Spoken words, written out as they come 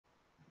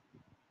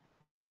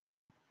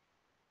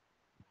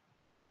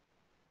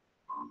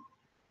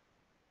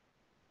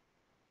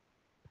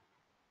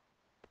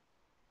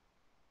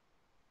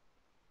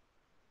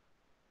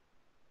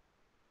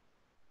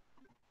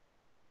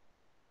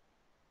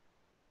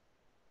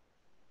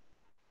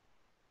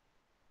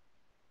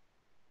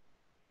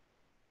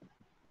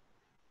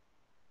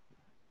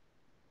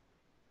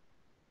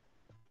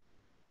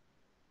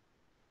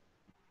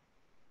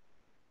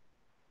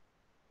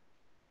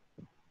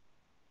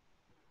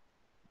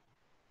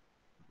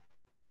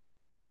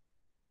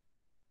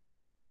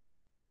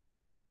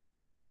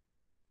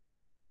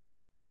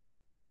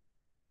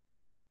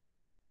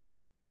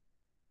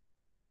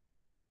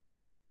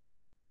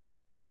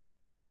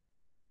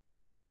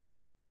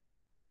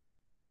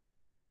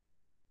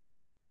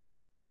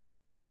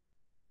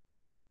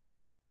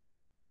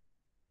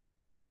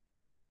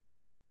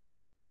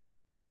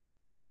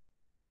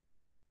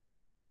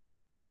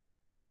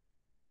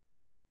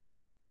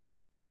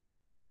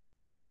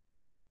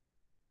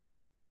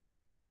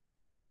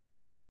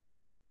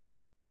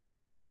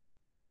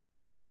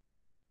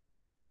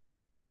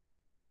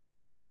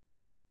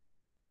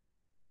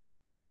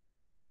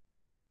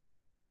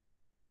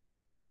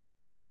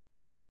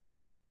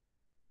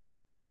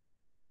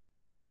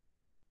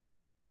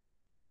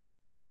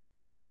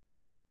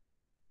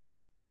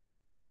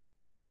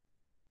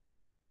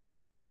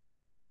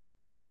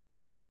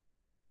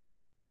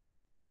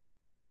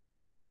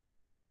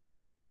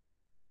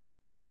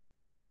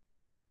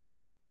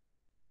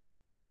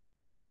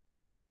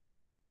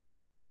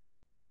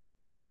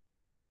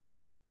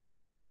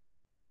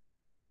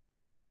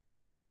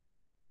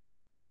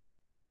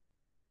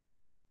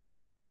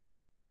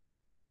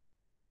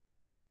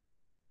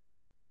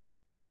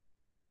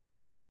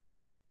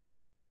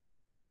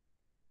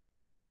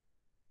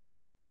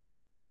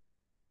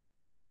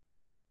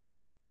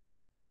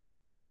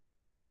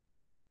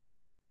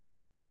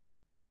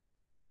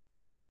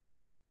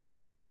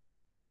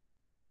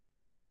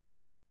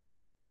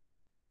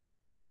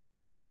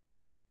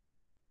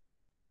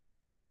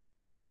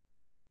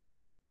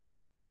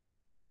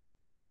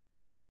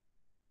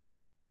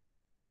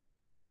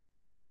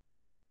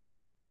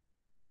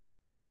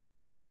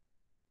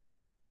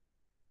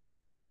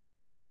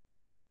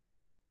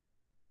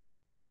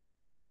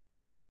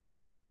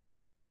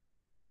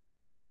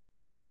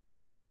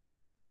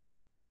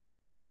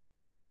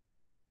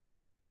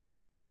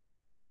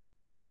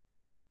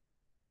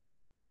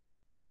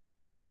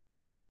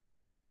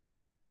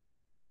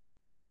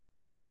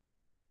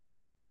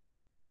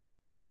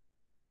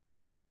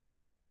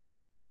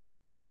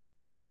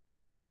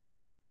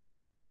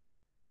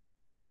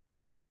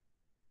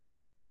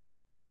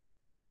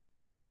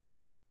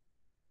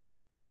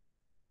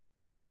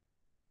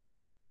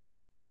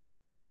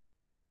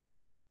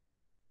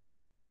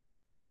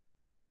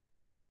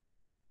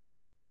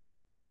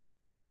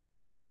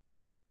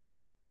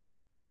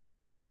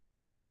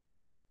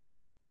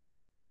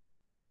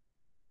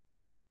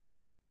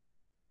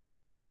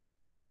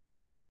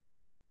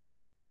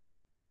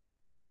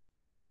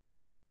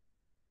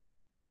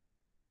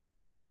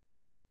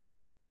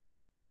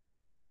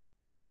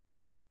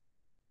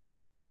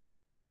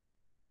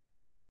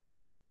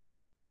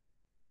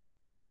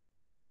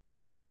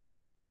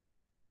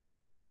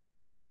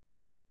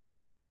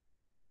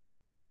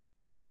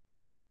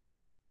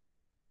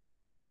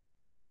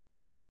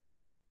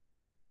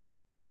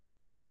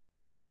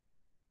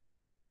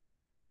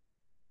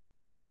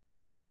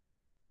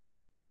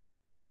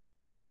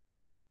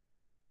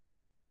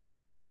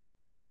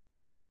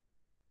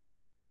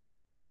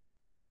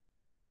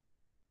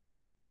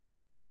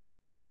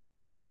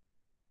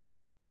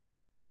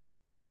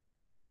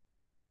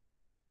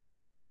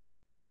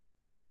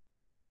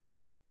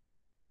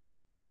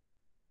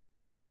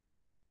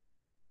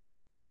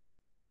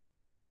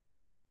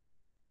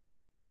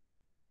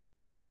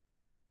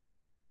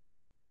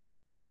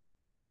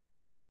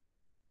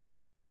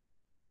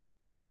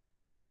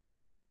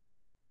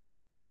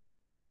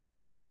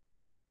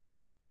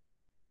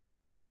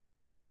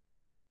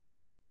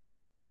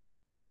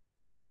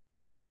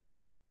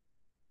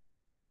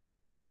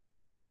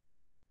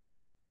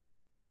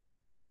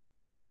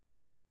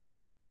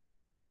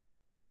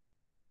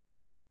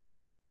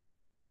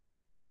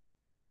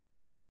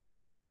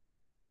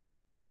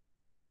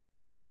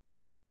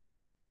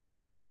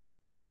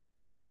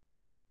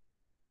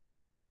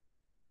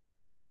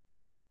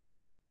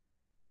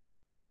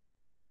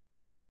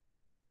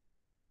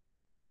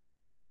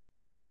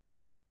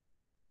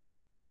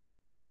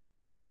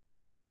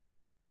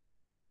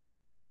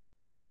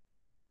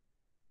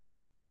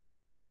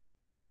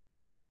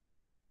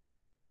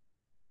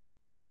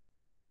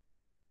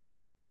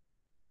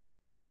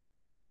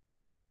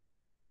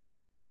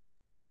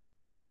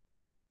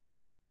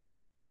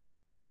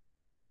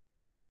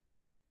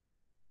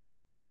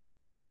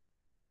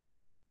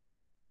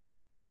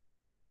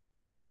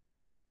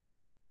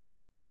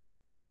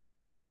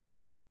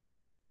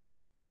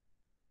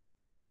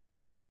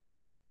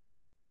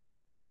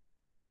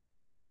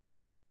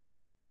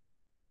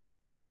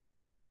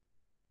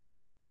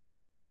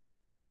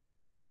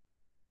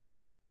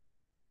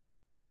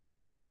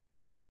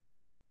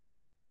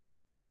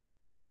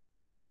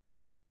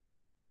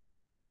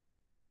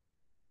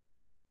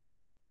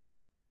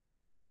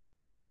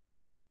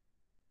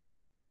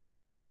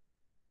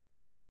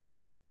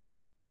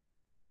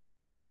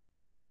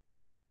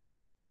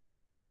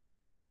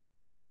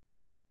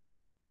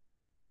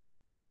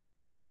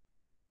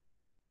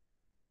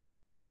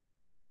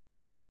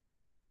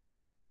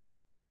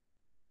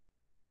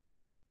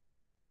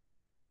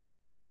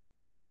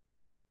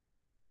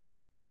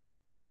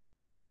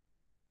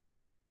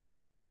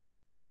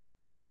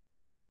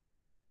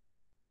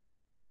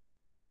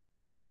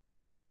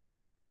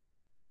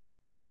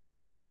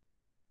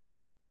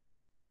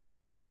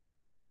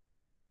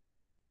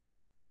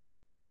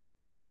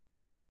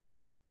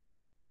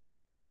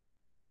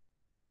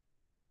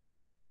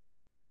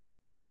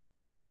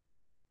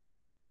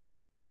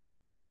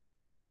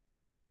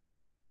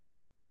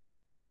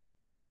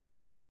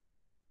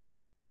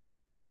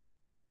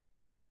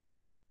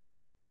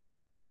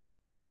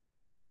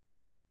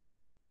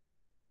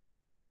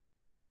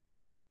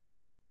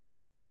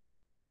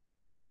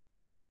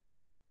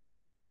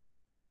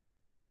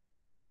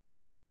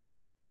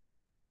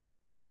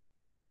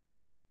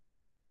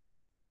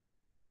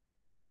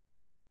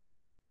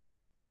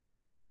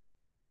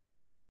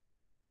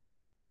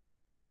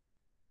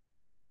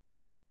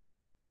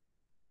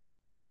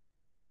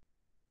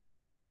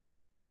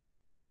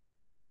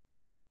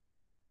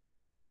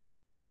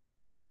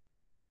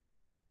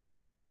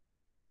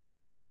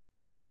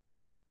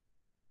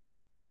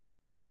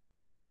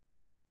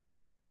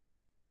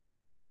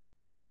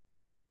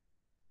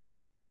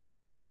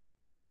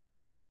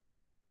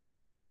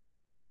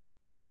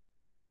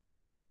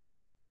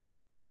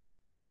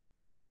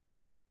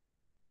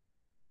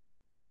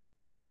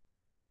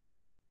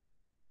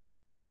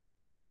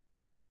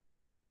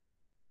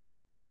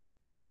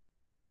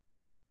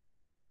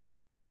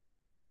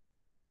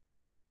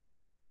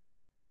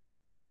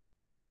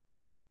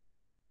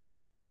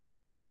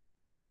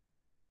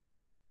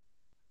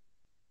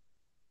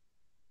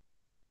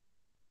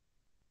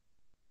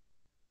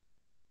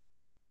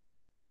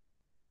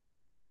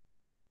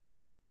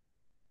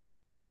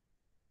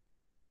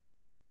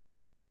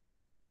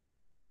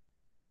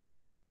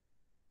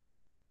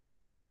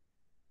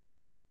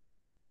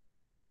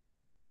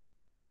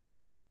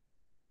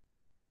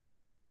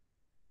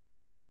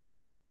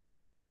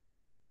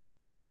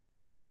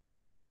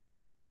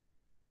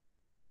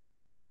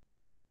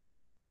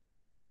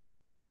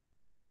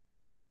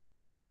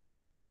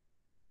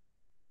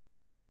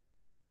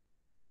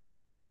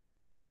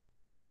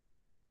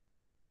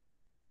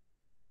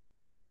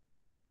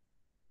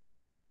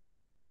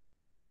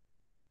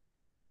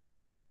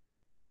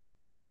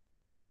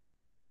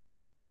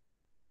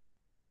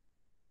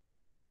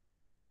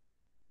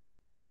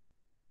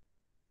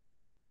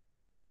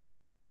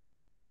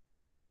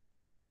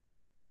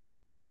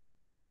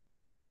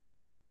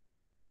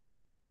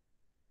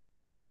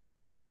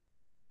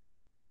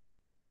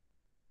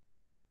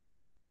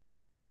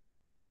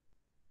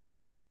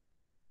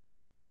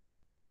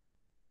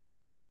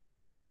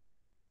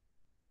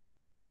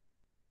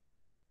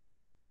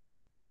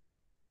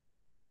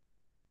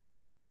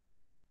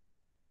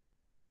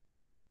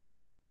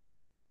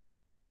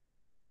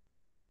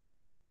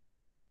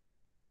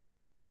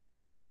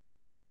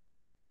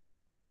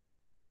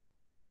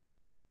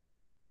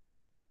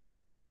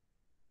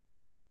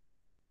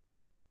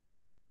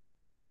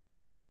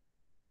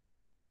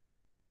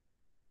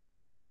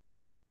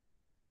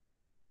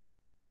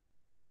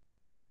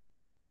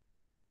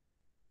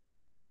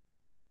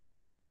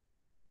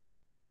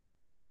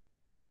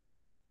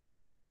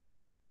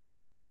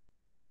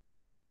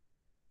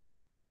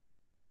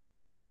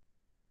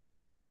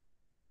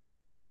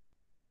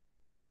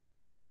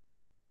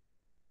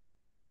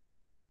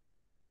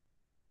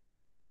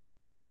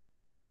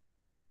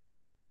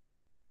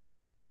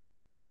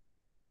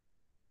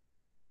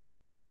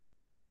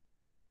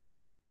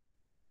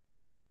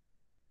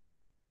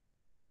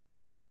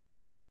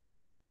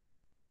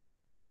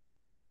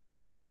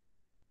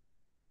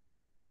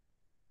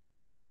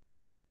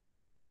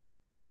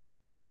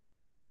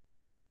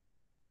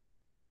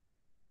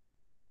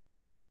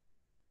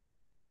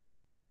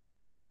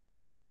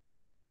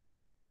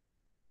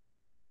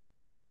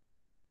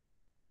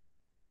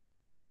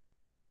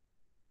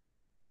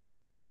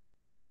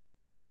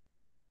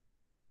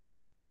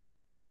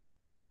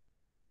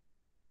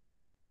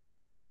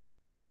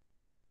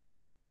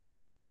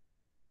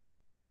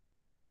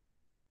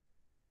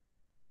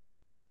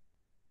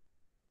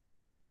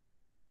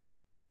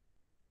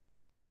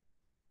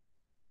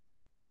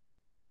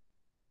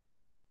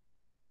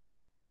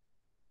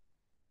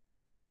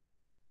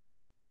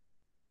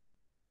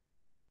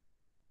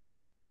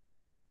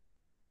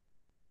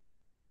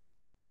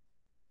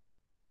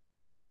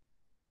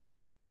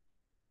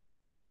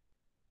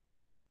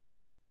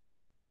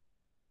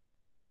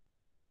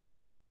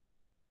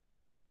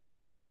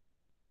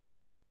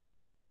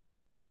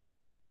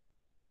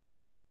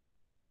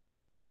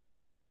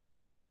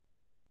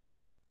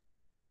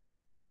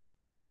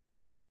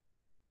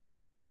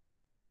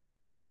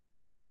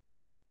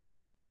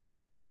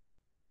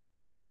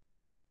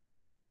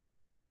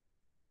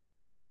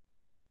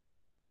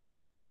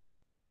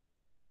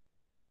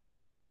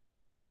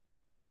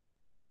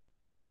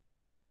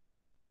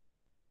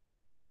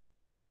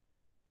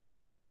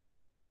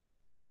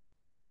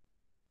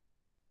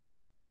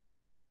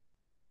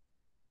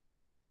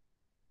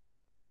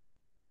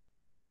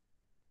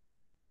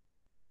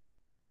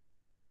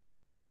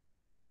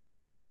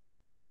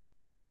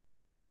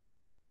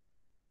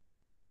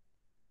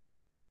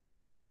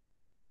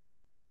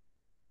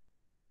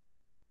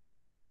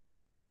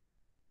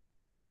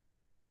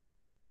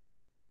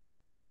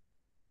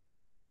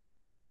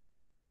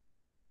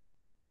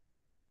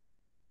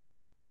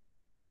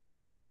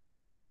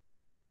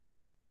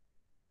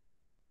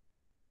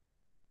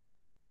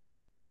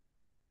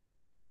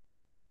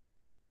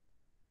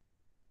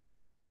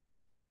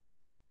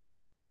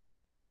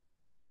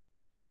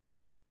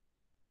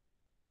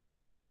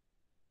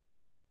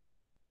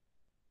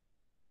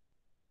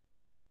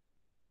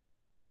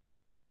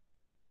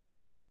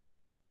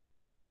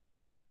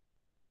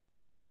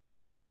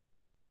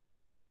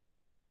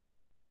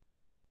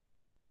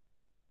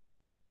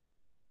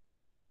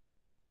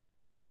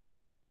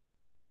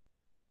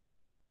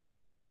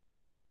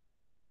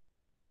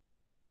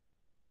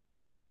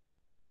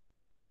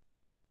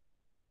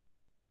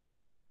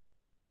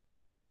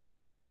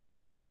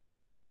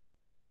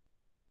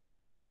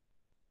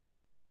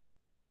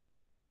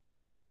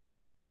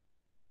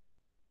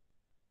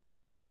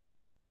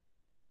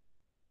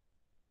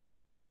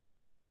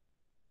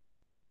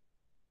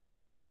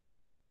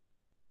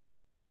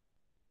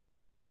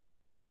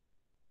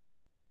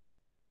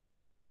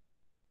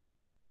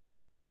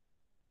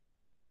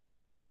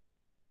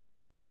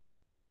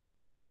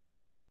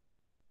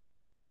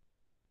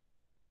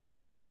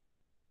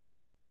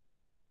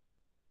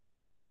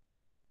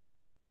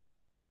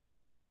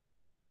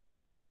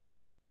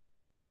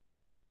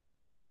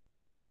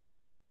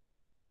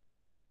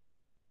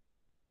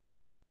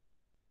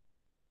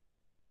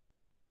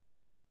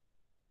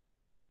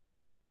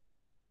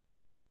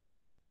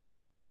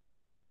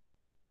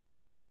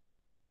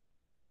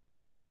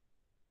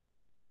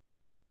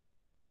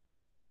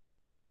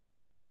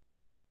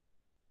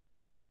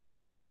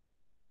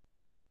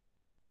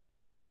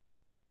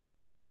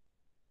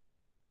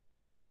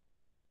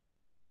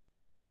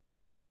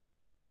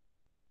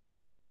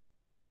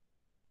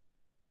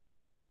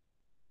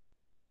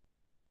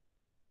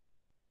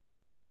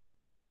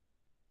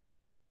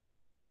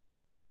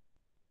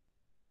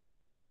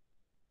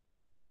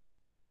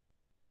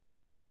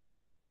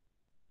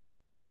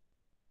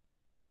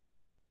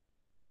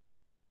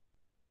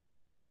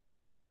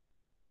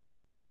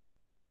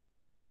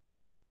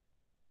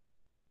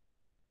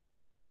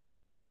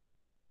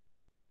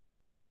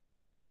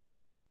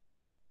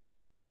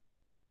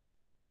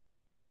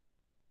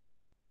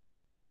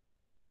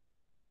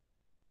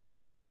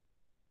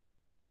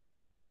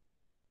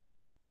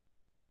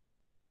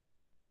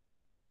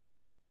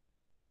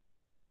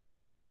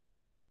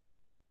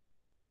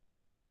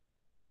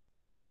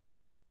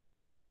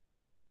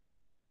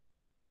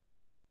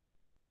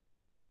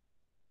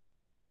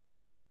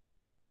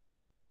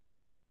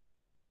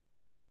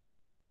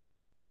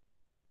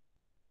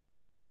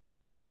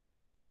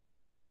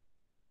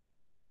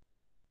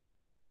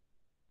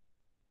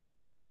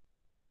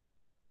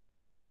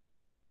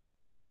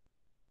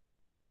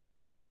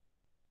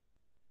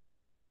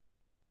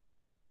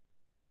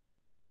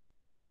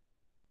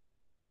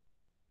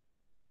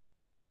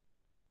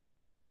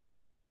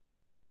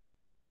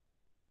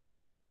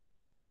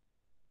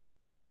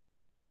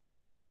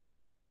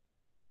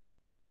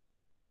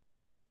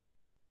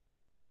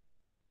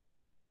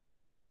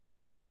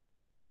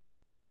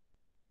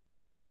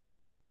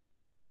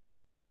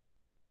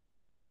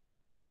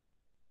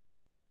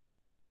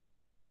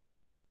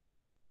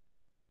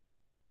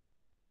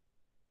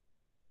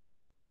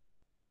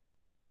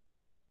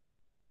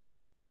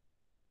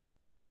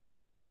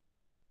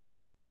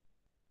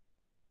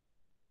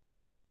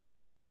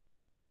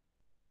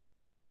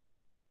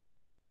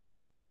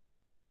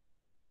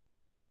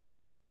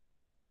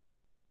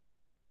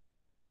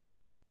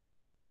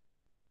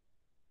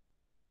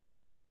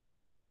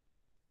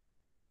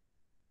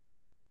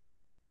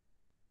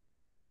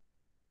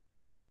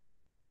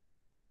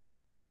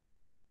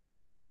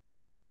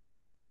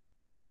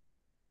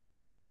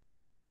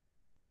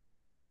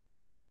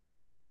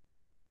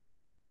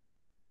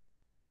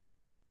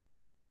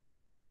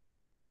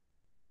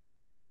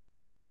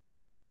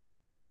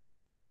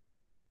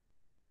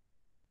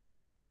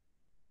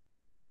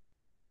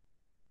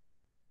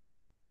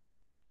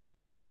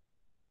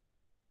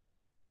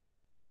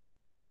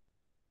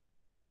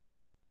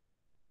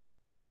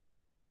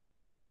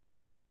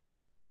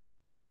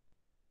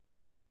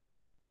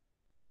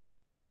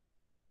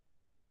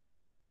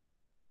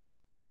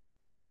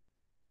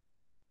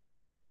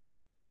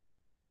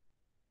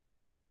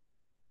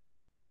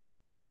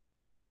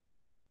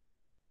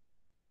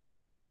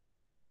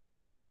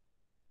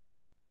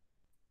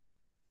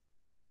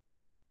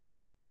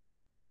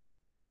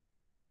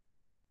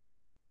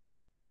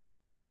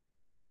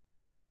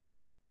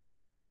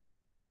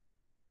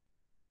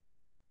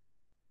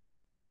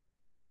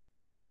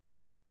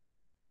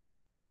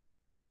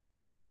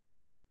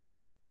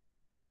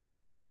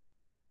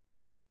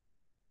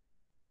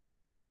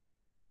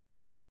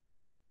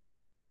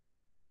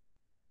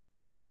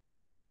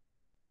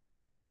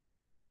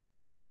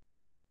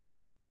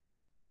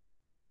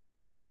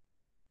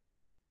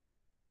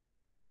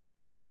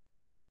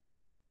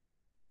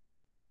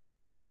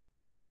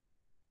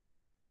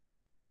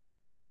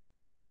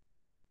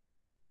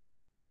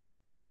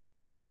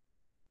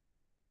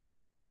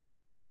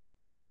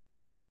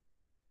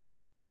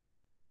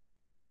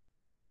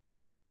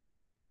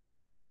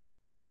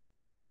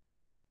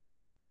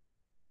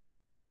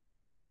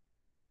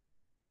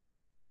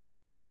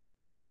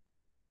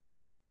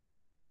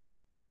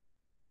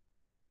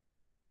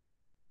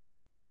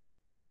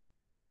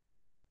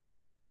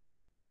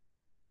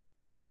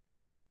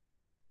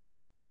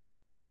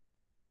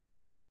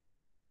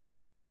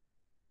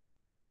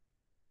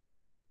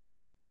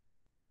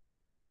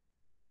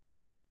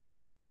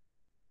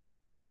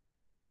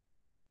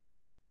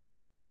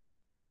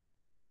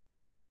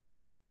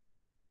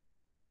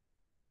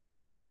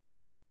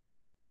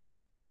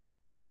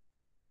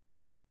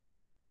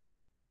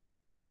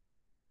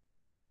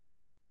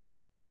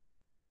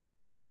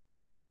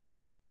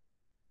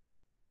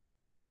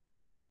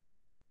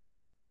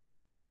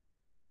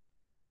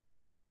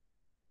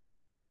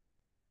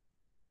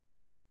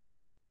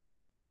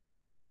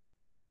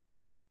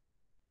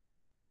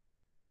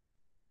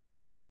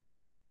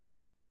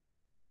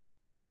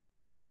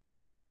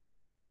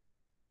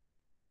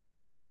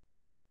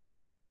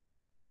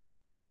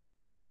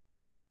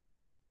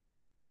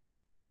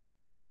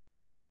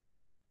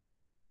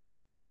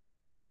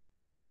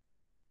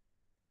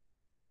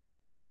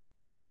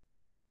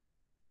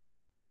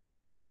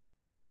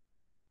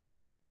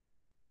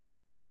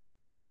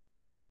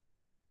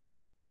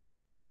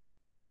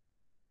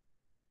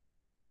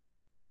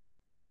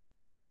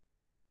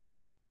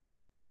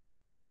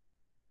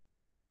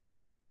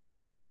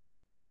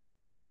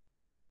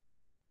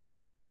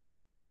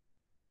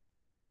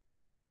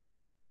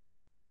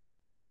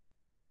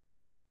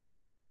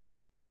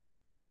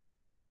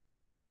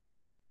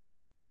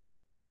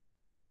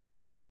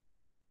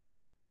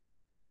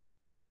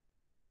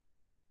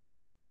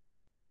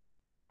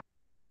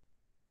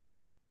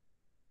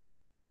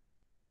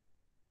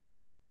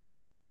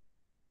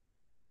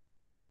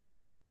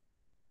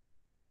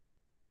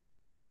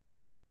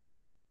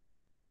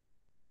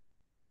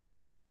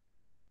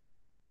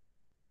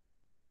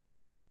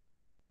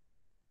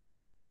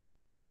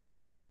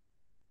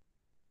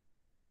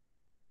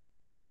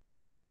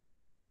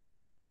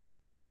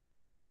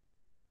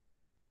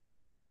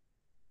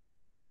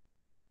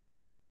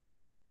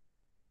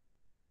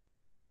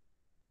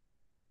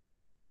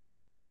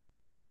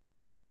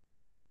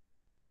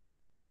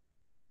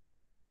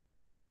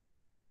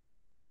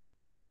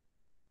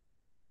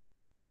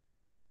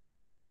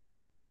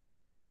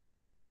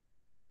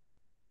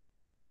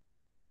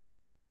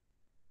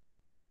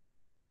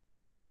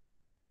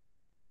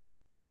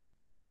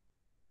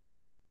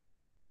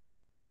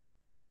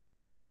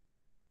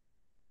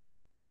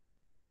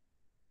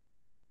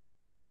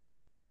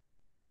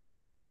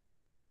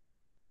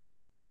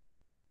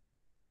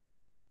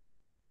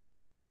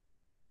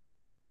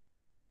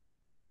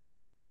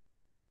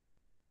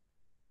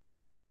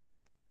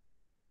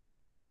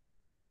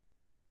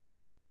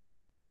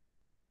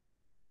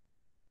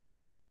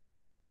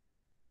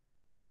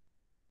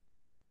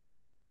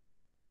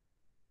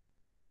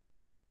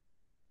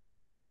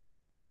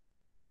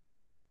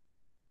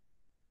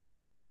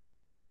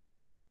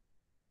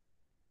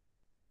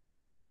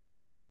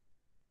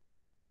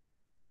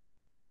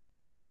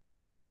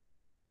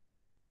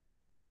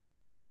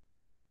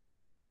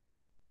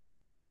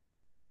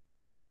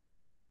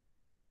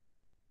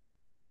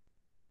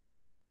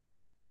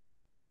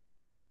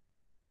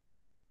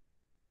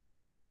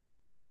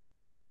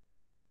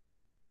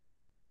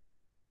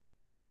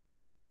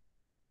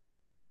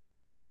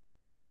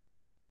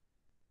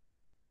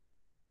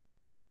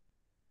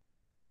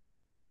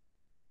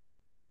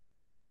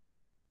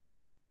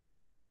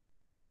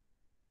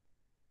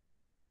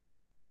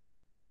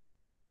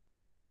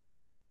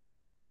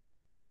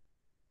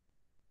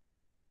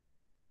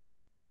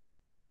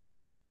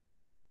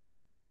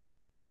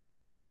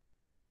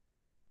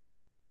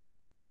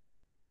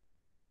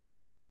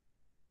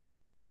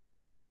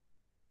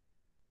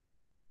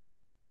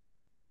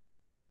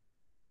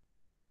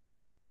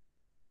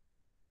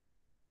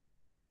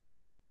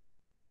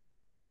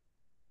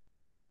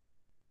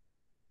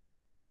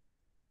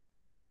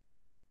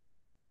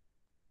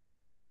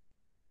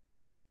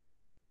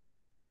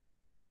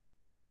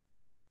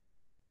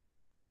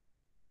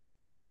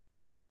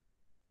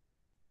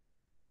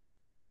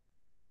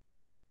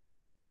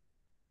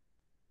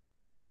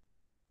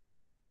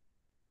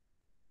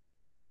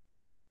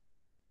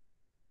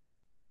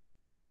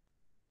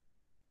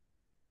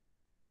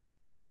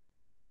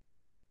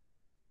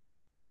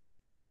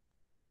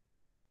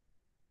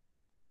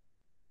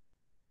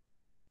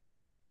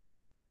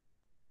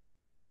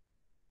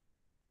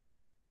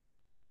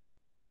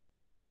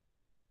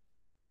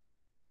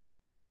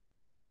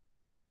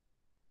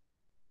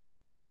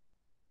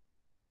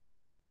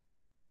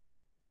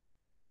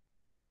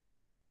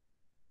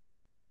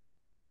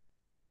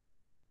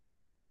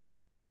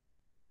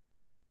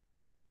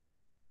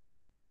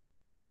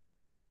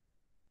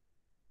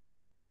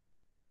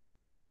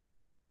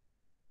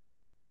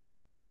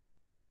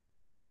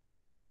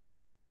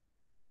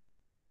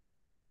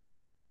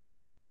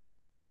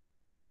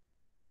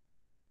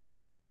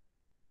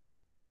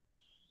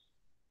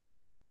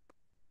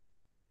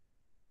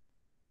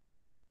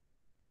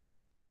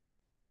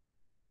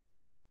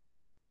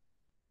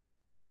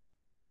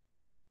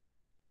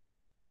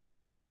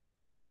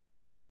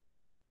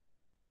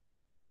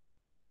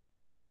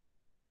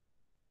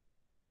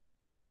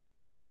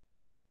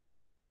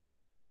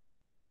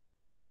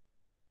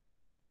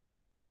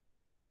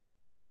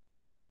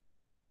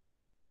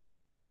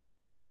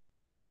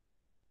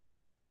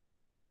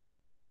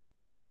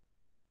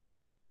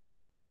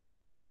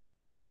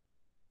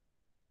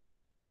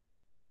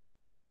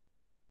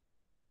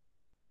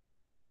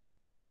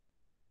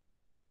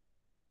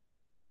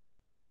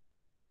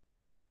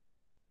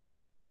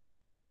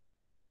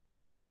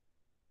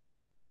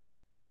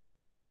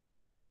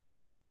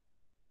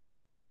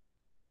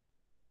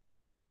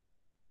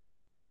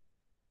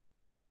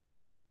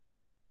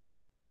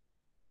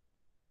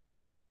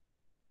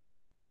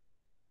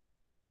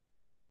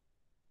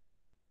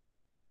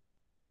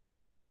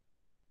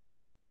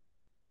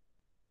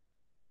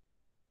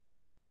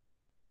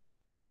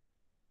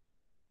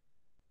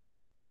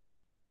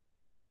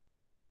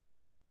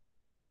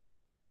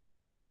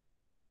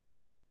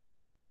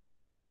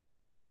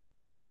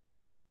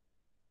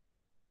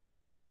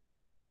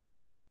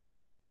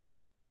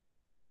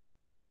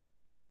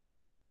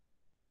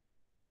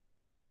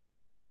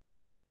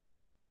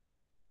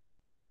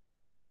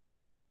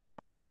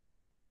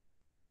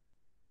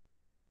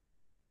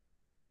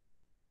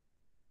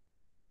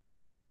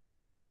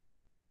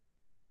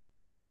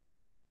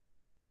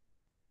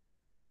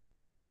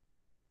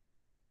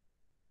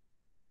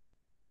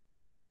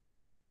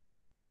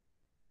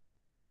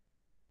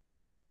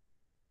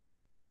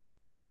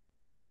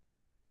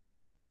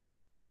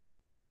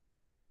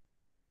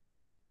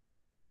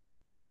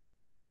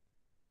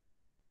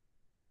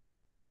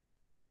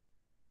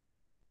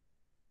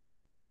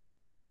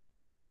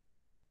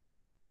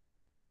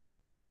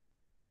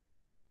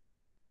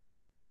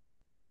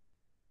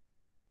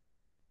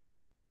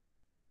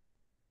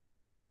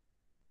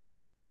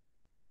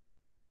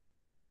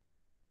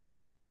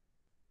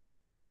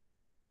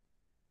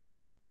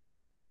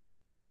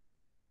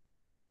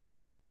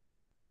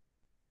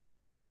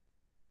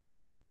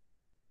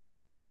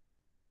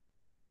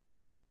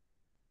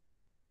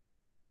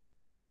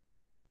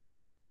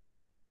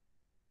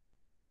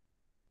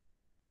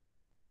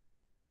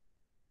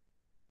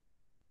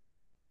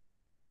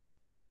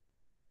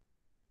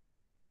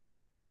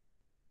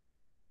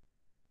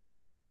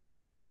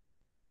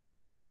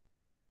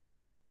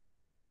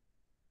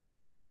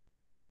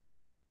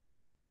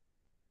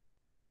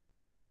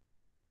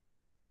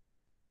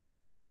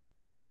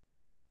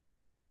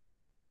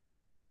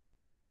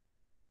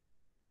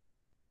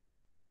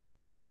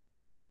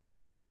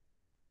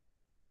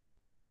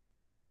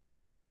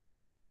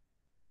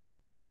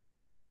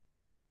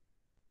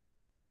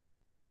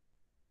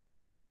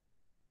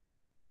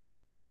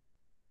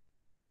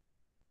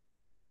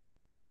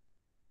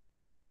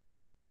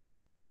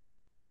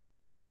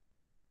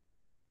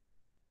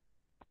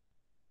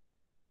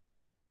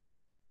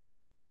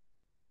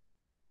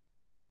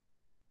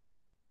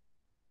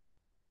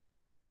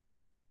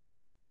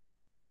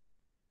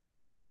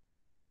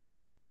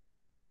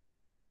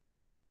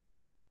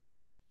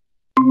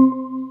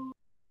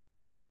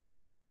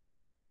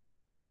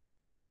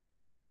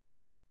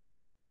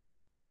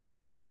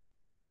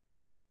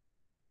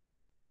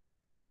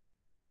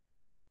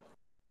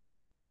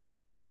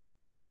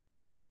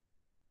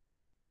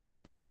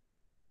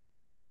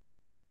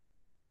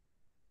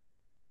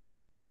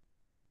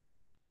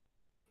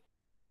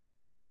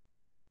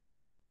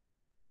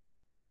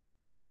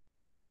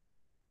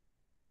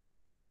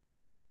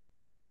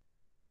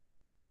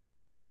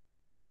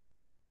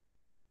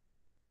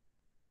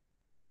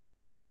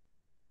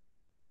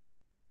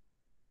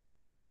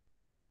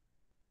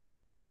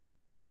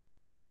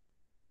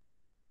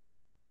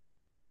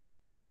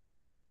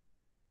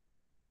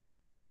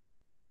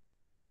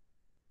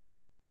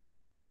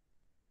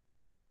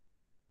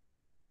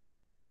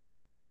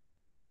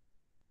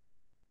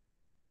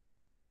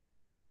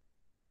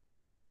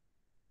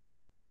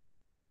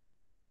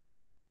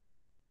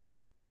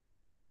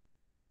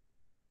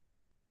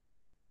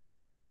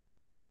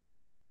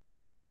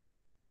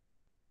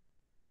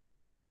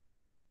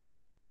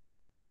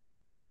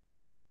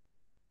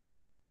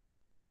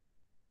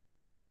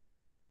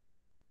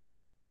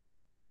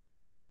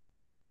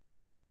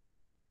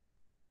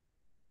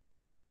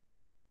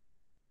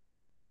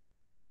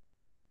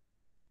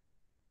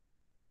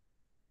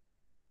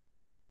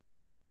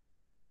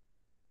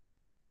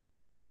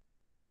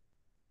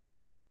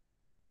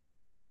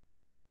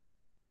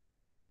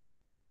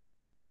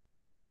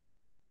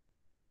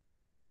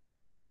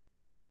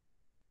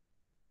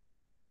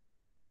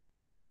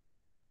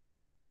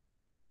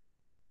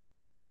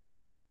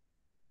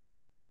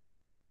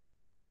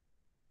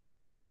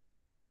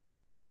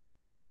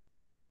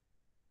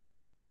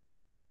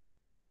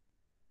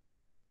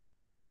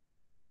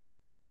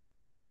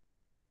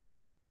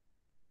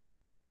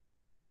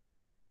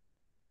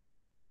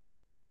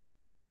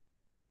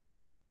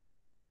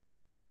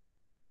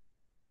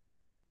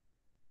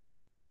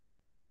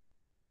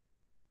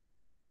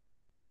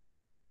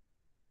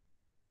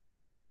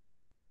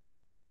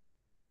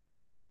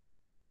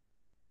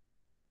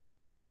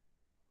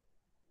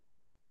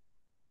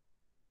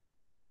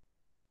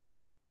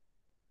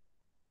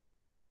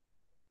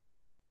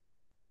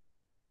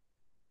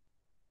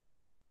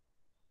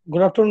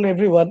Good afternoon,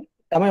 everyone.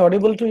 Am I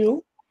audible to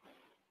you?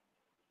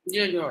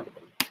 Yeah, you're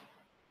audible.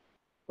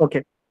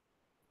 Okay.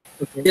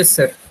 Okay. Yes,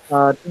 sir.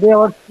 Today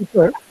our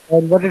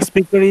invited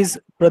speaker is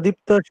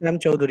Pradipta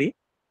Shyam Chaudhary,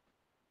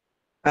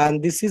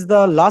 and this is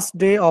the last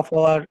day of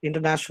our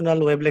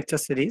international web lecture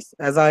series.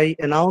 As I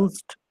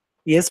announced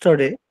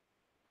yesterday,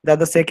 that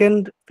the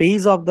second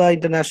phase of the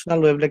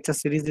international web lecture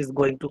series is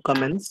going to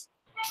commence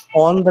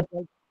on the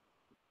 12th.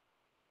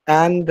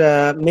 And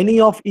many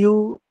of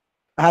you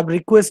have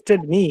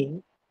requested me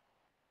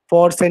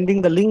for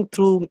sending the link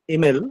through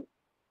email.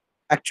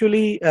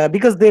 Actually,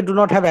 because they do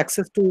not have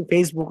access to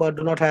Facebook or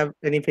do not have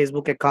any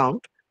Facebook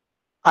account,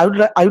 I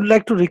would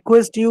like to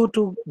request you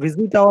to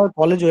visit our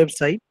college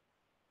website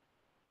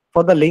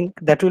for the link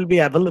that will be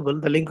available.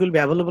 The link will be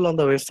available on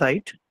the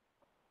website.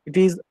 It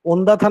is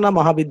Ondathana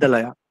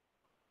Mahavidyalaya,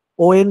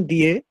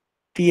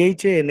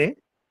 ONDATHANA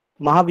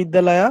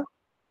Mahavidyalaya,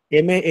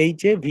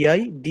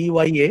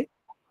 MAHAVIDYA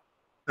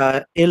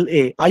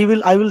LA.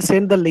 I will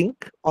send the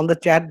link on the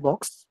chat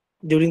box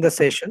during the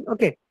session.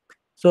 Okay,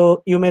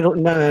 so you may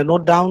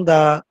note down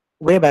the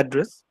web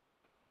address.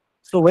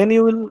 So when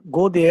you will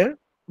go there,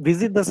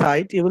 visit the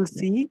site, you will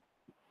see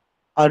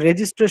a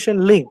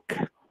registration link.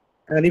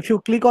 And if you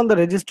click on the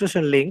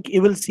registration link,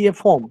 you will see a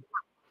form.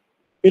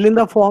 Fill in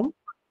the form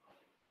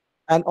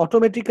and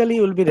automatically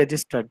you will be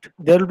registered.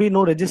 There will be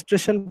no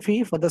registration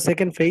fee for the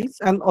second phase,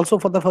 and also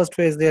for the first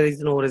phase, there is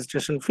no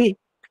registration fee.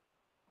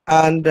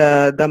 And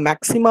the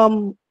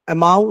maximum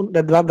amount,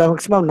 the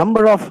maximum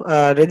number of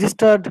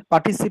registered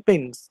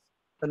participants,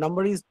 the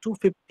number is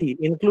 250,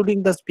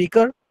 including the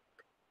speaker,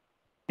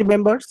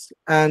 members,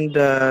 and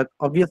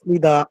obviously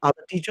the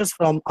other teachers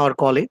from our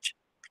college.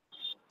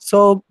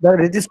 So the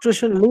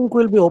registration link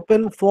will be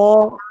open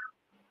for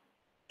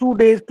 2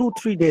 days, 2,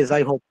 3 days,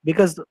 I hope,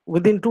 because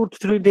within 2,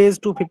 3 days,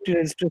 250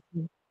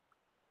 registration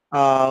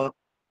uh,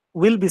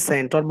 will be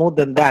sent, or more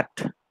than that,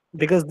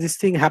 because this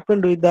thing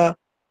happened with the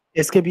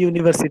SKB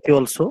University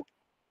also.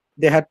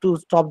 They had to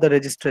stop the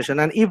registration,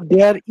 and if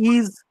there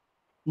is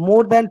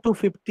more than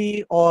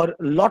 250 or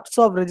lots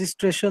of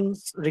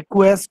registrations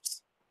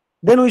requests,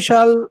 then we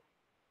shall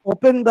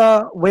open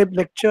the web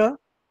lecture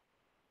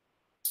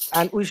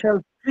and we shall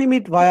stream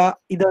it via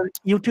either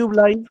YouTube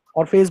Live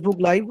or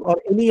Facebook Live or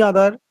any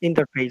other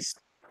interface.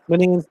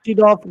 Meaning,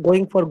 instead of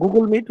going for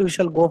Google Meet, we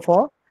shall go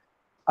for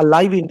a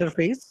live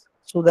interface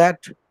so that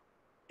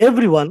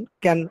everyone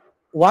can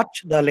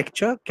watch the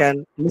lecture,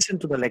 can listen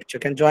to the lecture,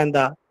 can join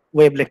the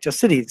web lecture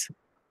series.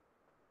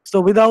 So,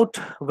 without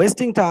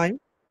wasting time,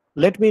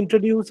 let me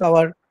introduce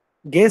our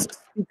guest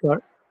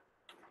speaker,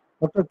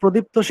 Dr.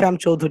 Pradipta Shyam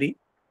Chaudhary.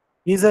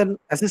 He is an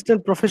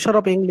assistant professor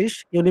of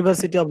English,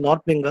 University of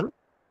North Bengal,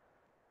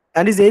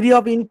 and his area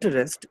of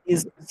interest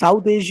is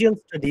South Asian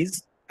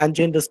studies and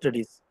gender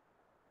studies.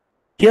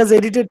 He has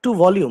edited 2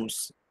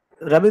 volumes,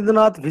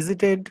 Rabindranath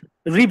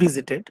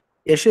Revisited,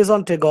 Essays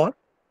on Tagore,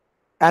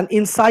 and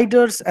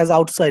Insiders as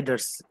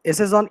Outsiders,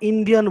 Essays on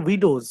Indian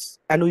Widows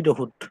and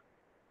Widowhood.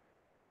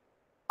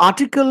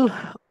 Articles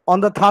on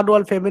the Third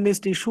World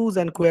feminist issues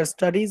and queer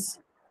studies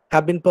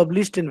have been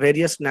published in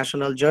various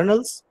national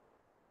journals.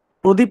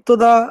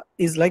 Pradiptoda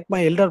is like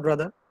my elder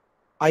brother.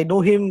 I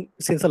know him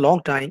since a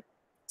long time,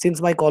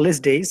 since my college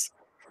days.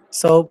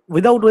 So,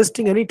 without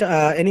wasting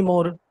any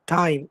more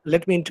time,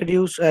 let me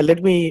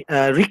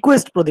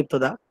request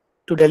Pradiptoda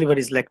to deliver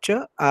his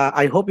lecture.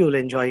 I hope you will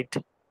enjoy it.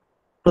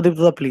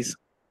 Pradiptoda, please.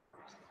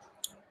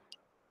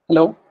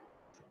 Hello.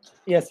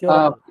 Yes, you're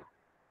Uh, on.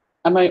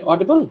 am I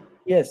audible?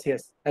 Yes,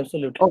 yes,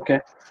 absolutely.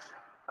 Okay.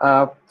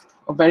 Uh,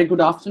 a very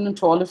good afternoon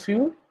to all of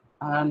you,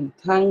 and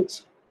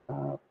thanks,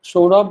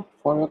 Shorab,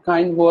 for your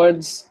kind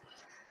words.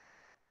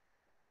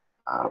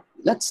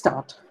 Let's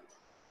start.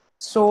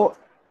 So,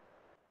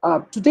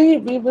 today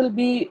we will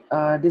be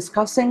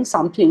discussing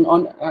something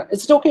on.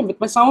 Is it okay with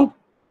my sound?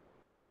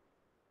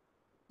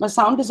 My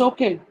sound is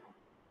okay.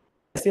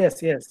 Yes,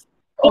 yes, yes,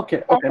 Okay.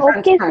 Yes, Okay. Thanks.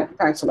 okay, sir.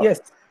 Thanks a lot. yes.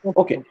 Okay.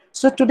 Okay.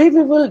 So today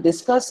we will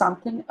discuss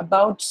something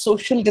about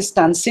social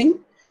distancing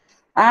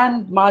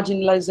and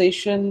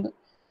marginalization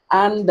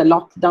and the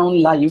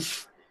lockdown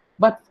life,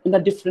 but in a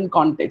different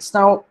context.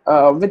 Now,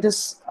 with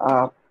this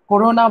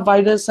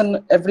coronavirus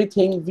and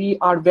everything, we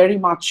are very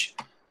much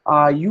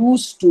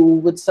used to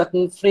with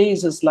certain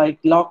phrases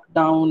like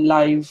lockdown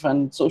life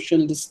and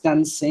social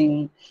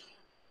distancing,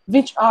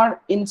 which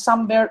are in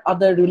somewhere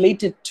other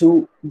related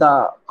to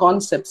the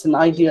concepts and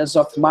ideas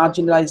of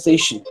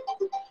marginalization.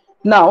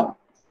 Now,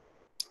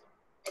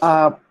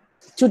 uh,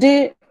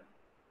 today,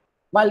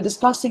 while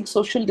discussing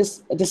social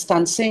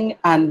distancing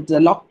and the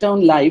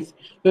lockdown life,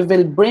 we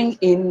will bring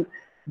in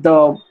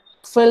the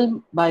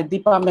film by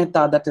Deepa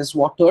Mehta, that is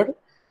Water,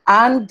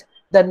 and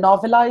the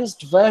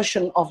novelized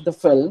version of the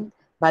film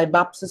by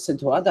Bapsa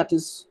Sidhwa, that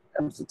is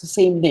the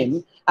same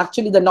name.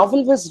 Actually, the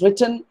novel was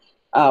written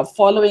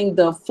following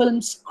the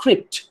film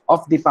script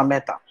of Deepa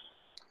Mehta.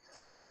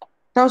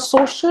 Now,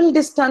 social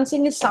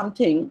distancing is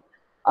something,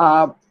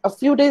 a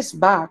few days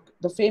back,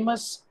 the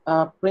famous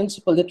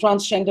principle, the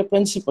transgender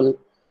principle,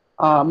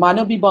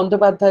 Manabi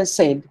Bandyopadhyay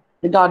said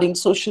regarding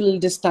social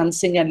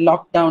distancing and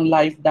lockdown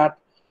life that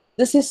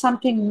This is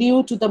something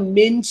new to the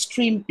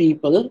mainstream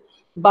people,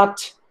 but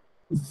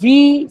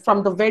we,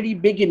 from the very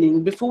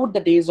beginning, before the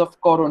days of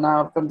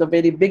Corona, from the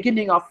very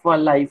beginning of our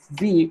life,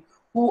 we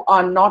who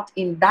are not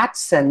in that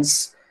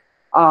sense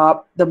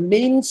the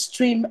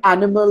mainstream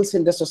animals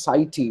in the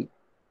society,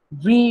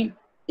 we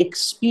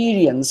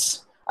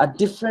experience a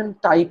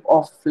different type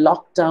of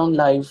lockdown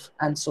life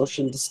and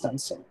social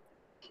distancing.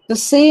 The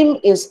same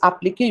is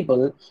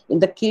applicable in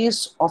the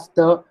case of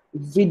the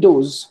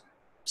widows,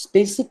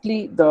 basically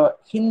the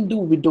Hindu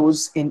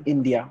widows in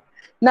India.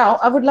 Now,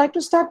 I would like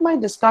to start my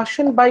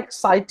discussion by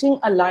citing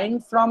a line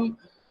from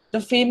the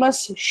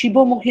famous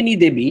Shiva Mohini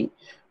Devi.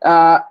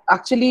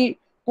 Actually,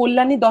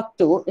 Kalyani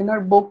Dotto, in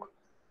her book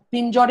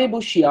Pinjore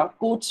Boshia,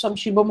 quotes from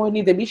Shiva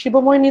Mohini Devi. Shiva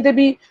Mohini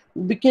Devi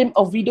became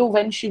a widow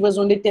when she was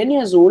only 10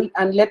 years old,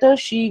 and later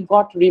she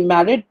got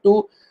remarried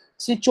to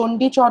Sri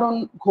Chondi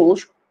Charan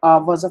Ghosh,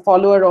 was a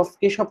follower of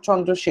Keshav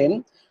Chandra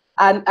Sen.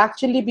 And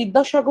actually,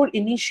 Vidyasagar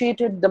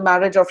initiated the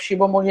marriage of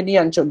Shiva Mohini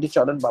and Chondi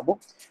Charan Babu.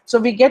 So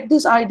we get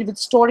this idea with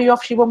story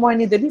of Shiva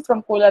Mohini Devi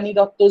from Kalyani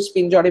Dotto's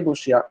Pinjore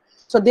Boshia.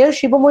 So there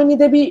Shiva Mohini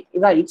Devi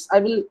writes, I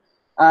will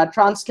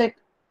translate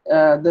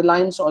the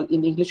lines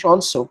in English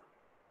also.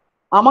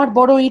 আমার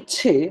বড়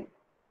ইচ্ছে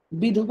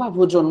বিধবা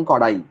ভোজন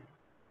করাই,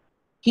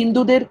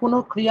 হিন্দুদের কোনো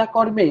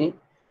ক্রিয়াকর্মে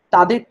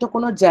তাদের তো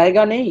কোনো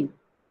জায়গা নেই।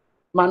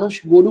 মানুষ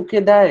গরুকে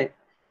দেয়,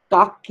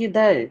 কাককে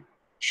দেয়,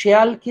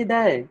 শেয়ালকে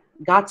দেয়,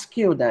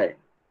 গাছকেও দেয়,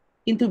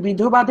 কিন্তু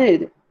বিধবাদের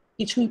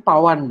কিছুই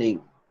পাওয়ার নেই।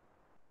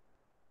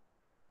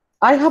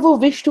 I have a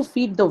wish to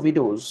feed the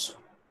widows.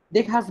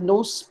 They have no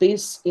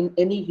space in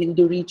any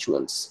Hindu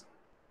rituals.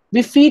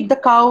 We feed the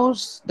cows,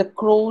 the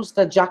crows,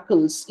 the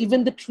jackals, even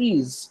the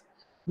trees,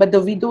 but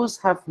the widows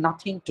have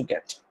nothing to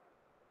get.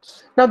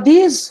 Now,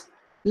 these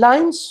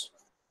lines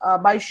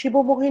by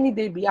Shiva Mohini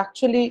Devi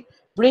actually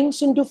brings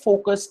into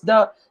focus the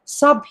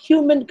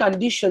subhuman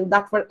condition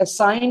that were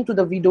assigned to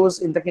the widows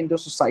in the Hindu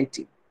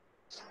society.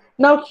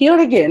 Now, here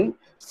again,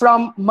 from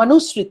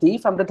Manusmriti,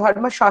 from the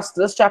Dharma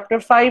Shastras, chapter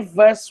 5,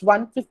 verse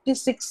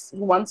 156 to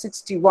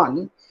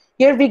 161,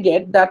 here we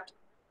get that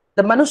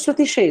the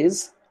Manusmriti says,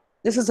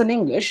 this is in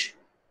English,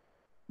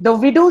 the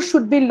widow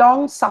should be long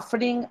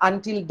suffering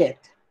until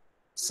death,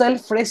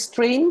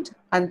 self-restrained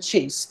and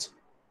chaste.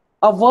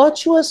 A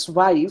virtuous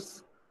wife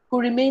who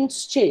remains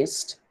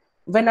chaste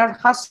when her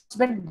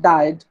husband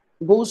died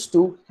goes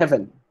to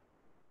heaven.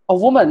 A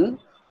woman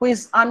who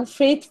is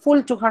unfaithful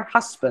to her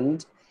husband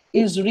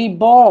is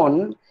reborn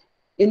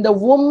in the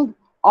womb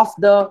of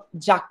the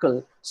jackal.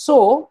 So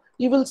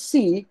you will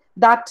see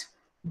that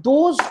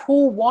those who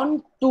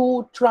want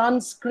to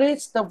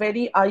transgress the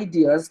very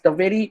ideas, the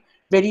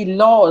very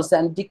laws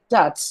and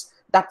diktats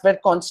that were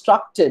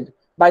constructed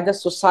by the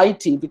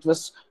society, which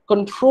was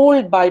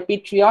controlled by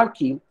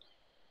patriarchy,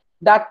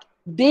 that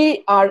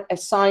they are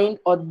assigned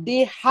or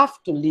they have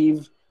to live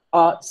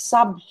a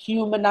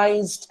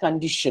subhumanized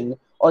condition,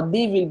 or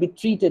they will be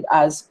treated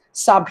as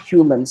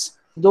subhumans,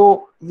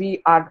 though we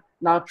are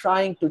now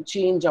trying to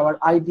change our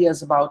ideas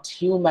about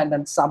human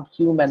and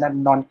subhuman and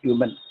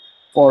non-human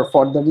for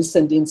the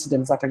recent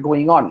incidents that are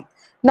going on.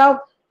 Now,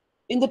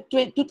 in the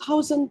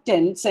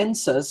 2010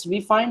 census, we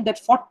find that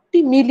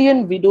 40 million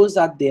widows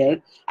are there,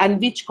 and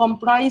which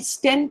comprise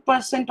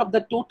 10% of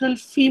the total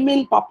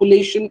female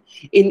population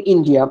in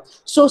India.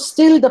 So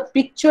still the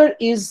picture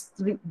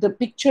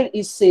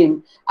is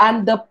same, and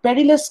the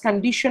perilous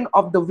condition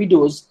of the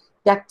widows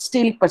that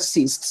still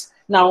persists.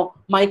 Now,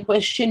 my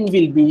question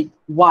will be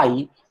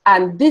why,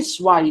 and this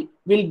why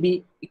will be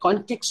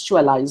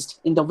contextualized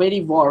in the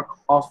very work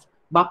of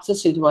Bapsa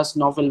Sidhwa's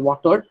novel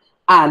Water,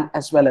 and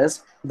as well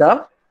as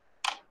the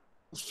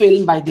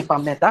film by Deepa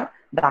Mehta,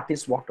 that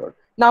is Water.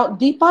 Now,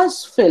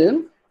 Deepa's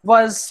film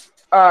was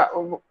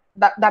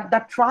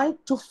that tried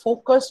to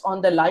focus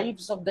on the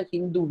lives of the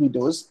Hindu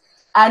widows,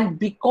 and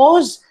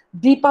because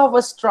Deepa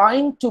was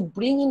trying to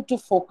bring into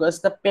focus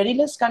the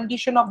perilous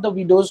condition of the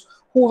widows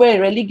who were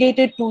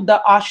relegated to the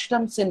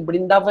ashrams in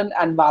Vrindavan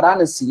and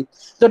Varanasi.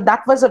 So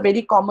that was a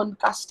very common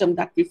custom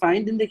that we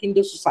find in the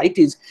Hindu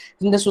societies,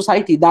 in the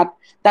society, that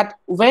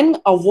when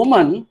a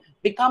woman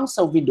becomes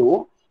a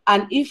widow,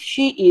 and if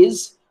she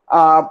is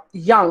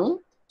young,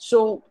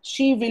 so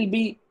she will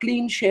be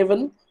clean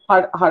shaven,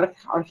 her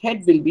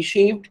head will be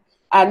shaved,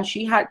 and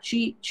she had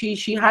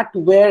to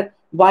wear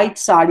white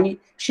sari.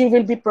 She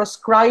will be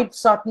prescribed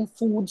certain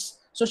foods,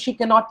 so she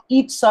cannot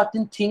eat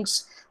certain things,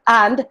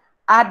 and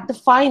at the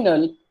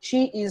final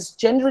she is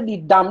generally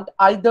dumped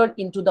either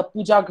into the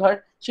puja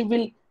ghar. She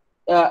will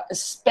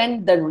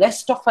spend the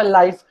rest of her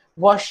life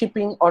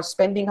worshipping or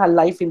spending her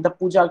life in the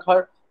puja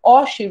ghar,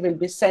 or she will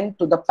be sent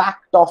to the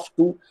packed off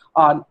to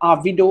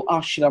a widow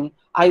ashram,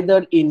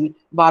 either in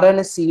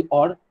Varanasi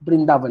or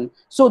Vrindavan.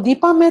 So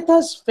Deepa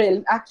Mehta's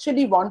film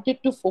actually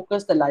wanted to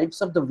focus the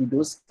lives of the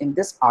widows in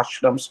these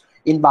ashrams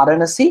in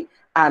Varanasi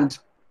and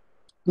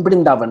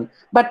Vrindavan.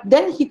 But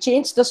then he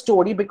changed the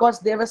story because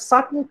there were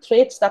certain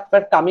threats that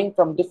were coming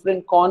from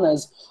different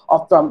corners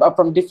of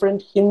from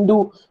different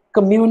Hindu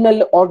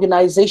communal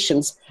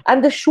organizations,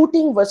 and the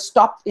shooting was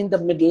stopped in the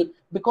middle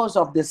because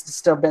of this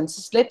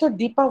disturbances. Later,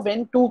 Deepa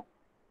went to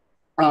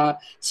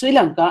Sri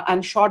Lanka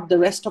and shot the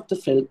rest of the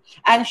film.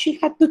 And she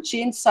had to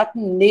change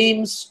certain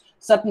names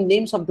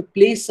of the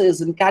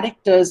places and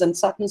characters and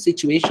certain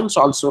situations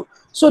also.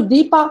 So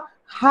Deepa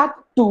had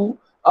to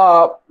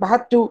what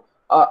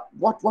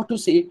to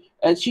say?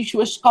 She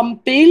was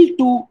compelled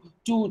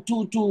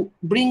to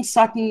bring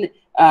certain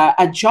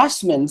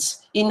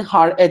adjustments in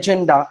her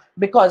agenda,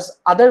 because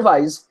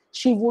otherwise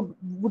she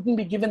wouldn't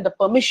be given the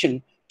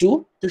permission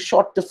to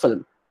shot the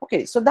film.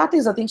 Okay, so that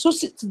is the thing. So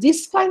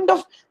this kind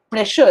of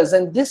pressures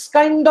and this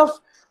kind of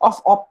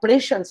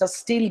operations are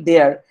still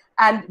there,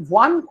 and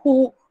one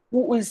who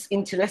is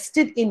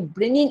interested in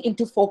bringing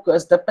into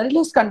focus the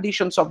perilous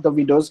conditions of the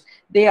widows,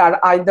 they are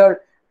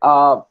either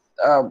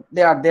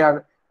they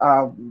are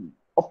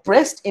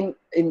oppressed in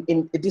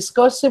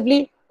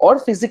discursively or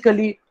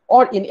physically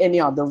or in any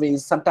other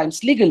ways,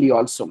 sometimes legally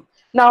also.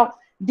 Now,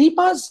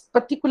 Deepa's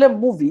particular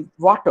movie,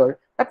 Water,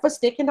 that was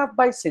taken up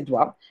by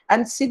Sidhwa,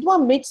 and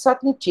Sidhwa made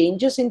certain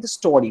changes in the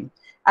story.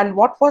 And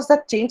what was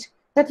that change?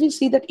 That we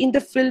see that in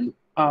the film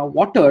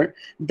Water,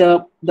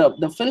 the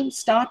film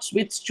starts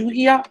with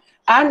Chuhia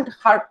and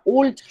her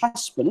old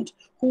husband,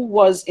 who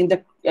was in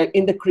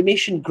the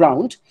cremation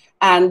ground,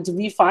 and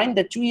we find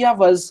that Chuhia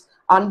was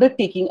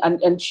undertaking,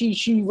 and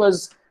she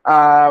was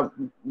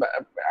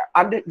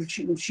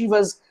she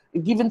was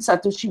given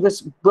certain, she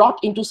was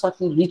brought into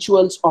certain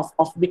rituals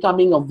of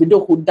becoming a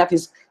widowhood, that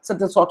is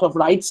certain sort of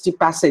rites to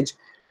passage.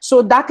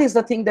 So that is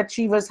the thing, that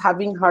she was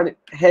having her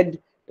head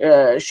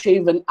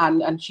shaven,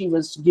 and she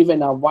was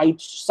given a white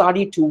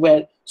sari to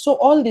wear. So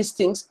all these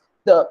things,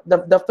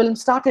 the film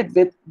started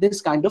with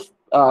this kind of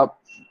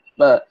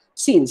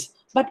scenes.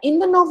 But in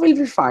the novel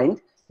we find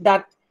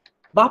that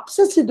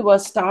Bapsa Sidhwa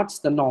starts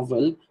the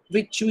novel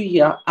with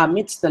Chuya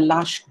amidst the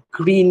lush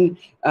green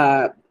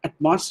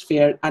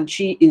atmosphere, and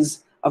she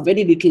is a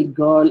very little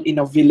girl in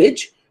a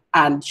village,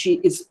 and she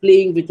is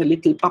playing with a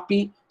little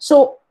puppy.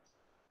 So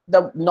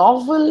the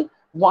novel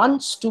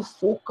wants to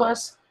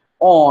focus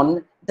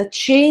on the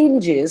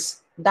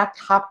changes that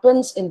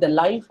happens in the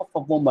life of a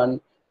woman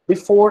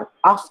before,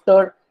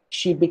 after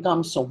she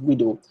becomes a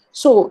widow.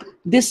 So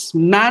this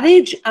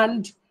marriage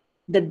and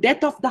the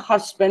death of the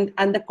husband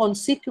and the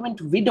consequent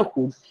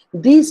widowhood,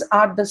 these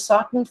are the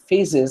certain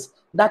phases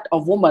that a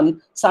woman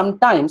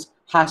sometimes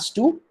has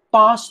to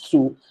pass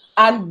through,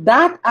 and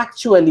that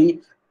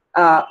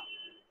uh,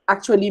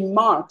 actually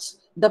marks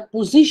the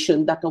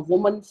position that a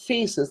woman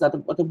faces, that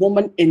what a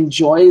woman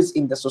enjoys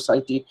in the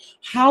society,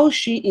 how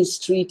she is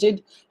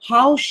treated,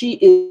 how she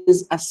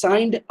is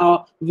assigned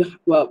a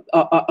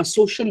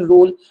social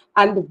role,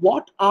 and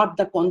what are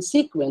the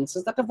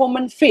consequences that a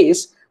woman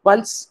face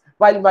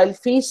while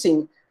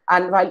facing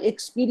and while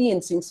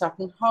experiencing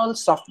certain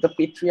halls of the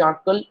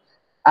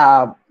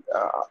uh,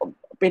 uh,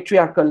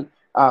 patriarchal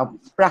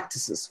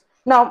practices.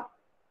 Now,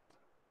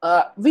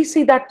 we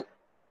see that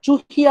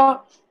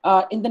Chuhia,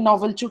 in the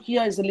novel,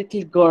 Chuhia is a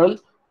little girl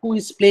who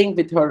is playing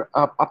with her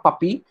a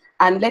puppy.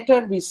 And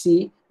later we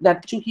see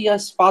that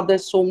Chuhia's father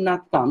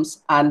Somnath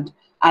comes, and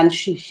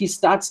he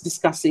starts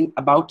discussing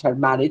about her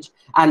marriage,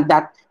 and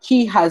that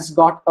he has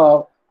got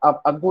a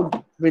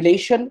good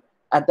relation,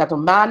 that a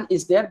man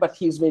is there, but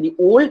he is very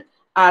old.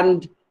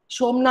 And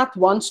Somnath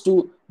wants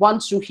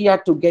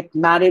Chuhia to get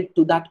married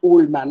to that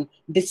old man,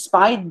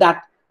 despite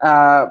that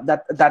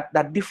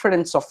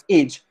difference of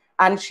age.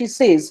 And she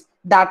says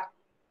that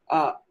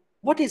uh,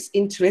 what is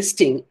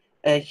interesting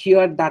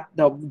here, that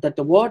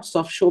the words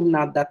of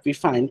Somnath that we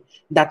find,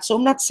 that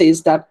Somnath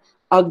says that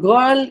a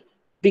girl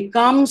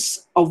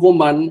becomes a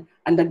woman,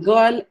 and a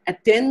girl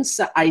attains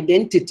an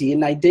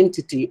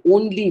identity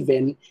only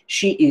when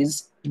she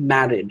is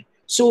married.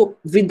 So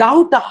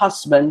without a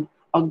husband,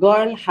 a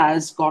girl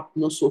has got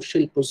no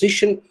social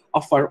position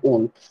of her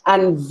own.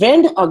 And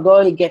when a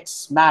girl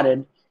gets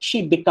married,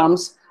 she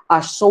becomes a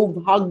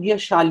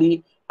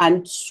Saubhagyashali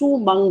and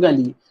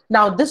Sumangali.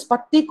 Now, this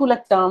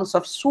particular terms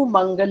of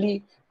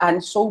Sumangali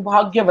and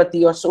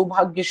Saubhagyavati or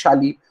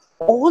Saubhagyashali,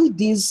 all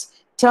these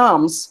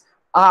terms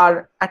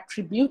are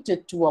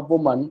attributed to a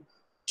woman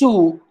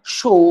to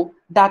show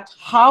that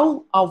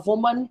how a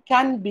woman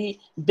can be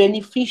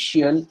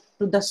beneficial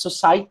to the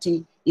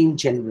society in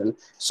general.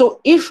 So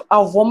if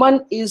a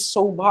woman is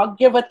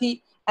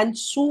Saubhagyavati and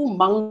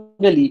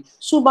Sumangali,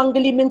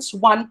 Sumangali means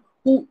one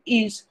who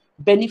is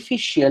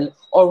beneficial,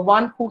 or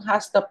one who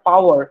has the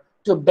power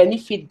to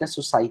benefit the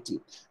society.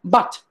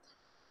 But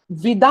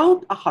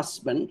without a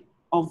husband,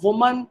 a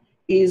woman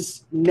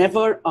is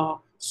never a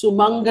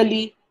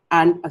Sumangali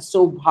and a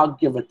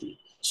Saubhagyavati.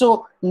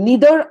 So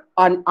neither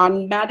an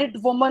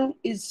unmarried woman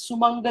is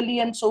Sumangali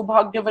and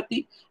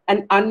Saubhagyavati.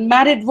 An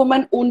unmarried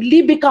woman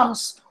only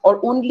becomes or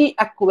only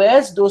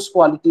acquires those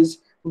qualities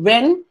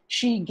when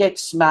she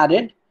gets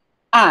married,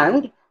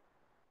 and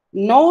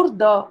nor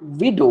the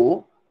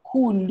widow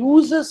who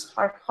loses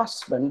her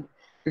husband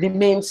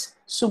remains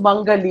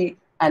Sumangali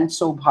and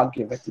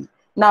Saubhagyavati.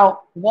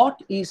 Now,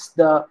 what is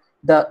the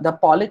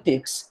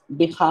politics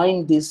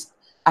behind this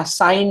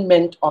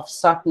assignment of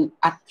certain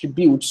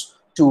attributes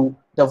to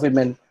the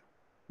women,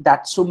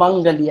 that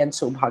Sumangali and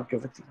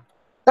Saubhagyavati?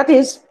 That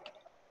is,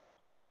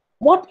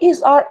 What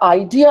is our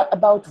idea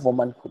about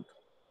womanhood?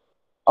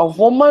 A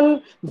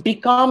woman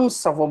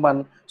becomes a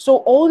woman. So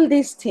all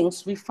these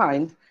things we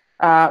find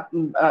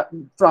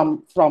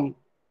from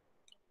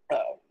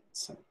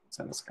so,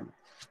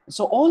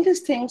 so all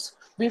these things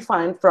we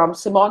find from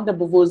Simone de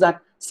Beauvoir,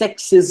 that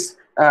sex is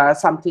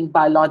something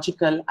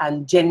biological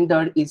and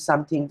gender is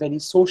something very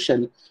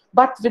social.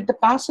 But with the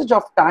passage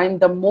of time,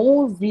 the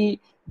more we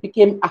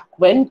became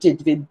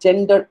acquainted with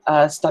gender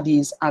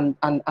studies and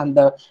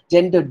the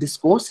gender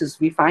discourses,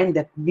 we find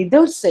that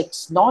neither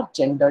sex nor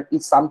gender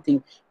is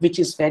something which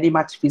is very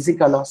much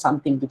physical or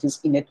something which is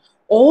innate.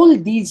 All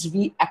these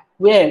we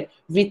acquire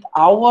with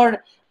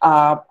our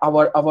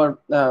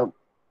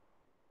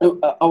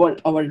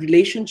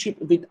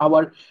relationship with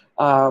our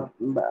uh,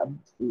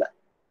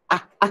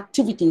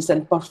 activities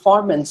and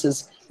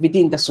performances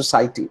within the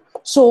society.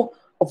 So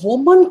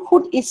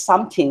womanhood is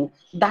something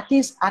that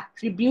is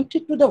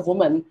attributed to the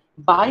woman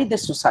by the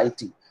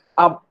society.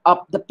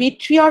 The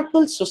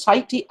patriarchal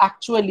society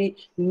actually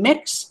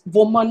makes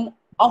woman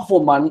a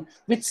woman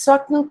with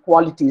certain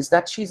qualities,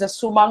 that she's a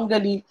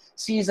Sumangali,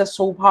 she is a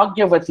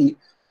Saubhagyavati.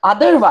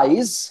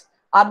 Otherwise,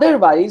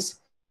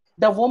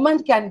 the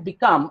woman can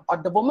become, or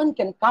the woman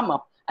can come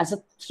up as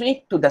a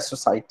threat to the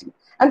society.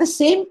 And the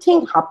same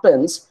thing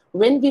happens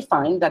when we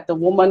find that the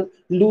woman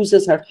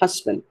loses her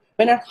husband.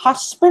 When her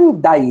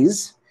husband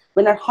dies,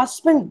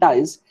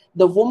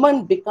 the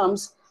woman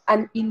becomes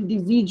an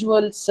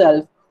individual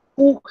self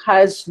who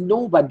has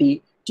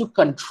nobody to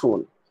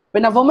control.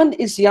 When a woman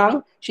is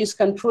young, she is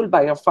controlled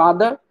by her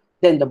father,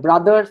 then the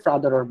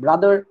father or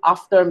brother,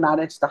 after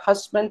marriage, the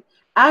husband,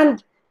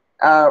 and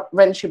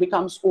when she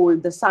becomes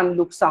old, the son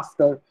looks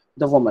after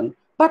the woman.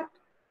 But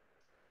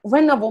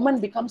when a woman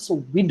becomes a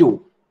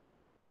widow,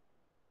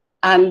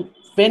 and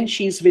when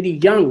she is very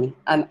young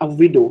and a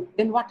widow,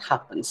 then what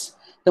happens?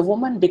 The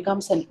woman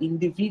becomes an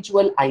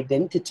individual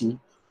identity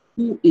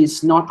who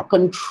is not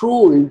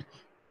controlled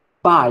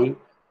by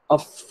a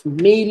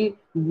male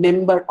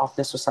member of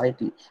the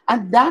society.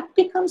 And that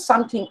becomes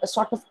something, a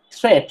sort of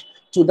threat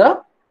to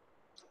the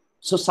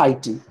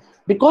society,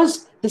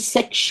 because the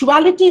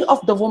sexuality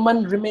of the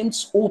woman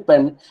remains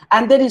open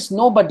and there is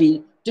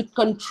nobody to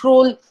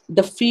control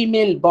the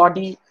female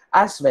body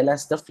as well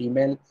as the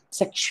female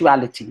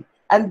sexuality.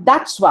 And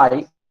that's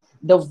why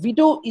the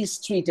widow is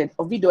treated,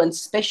 a widow, and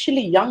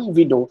especially young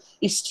widow,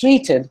 is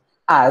treated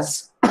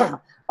as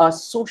a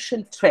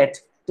social threat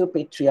to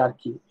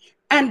patriarchy.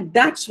 And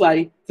that's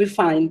why we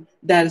find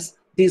there's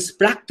these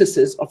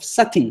practices of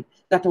sati,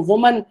 that a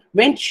woman,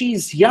 when she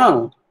is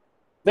young,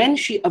 when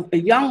a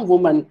young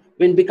woman,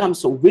 when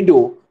becomes a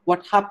widow,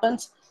 what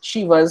happens?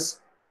 She was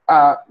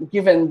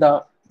given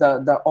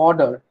the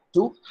order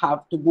to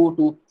have to go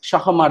to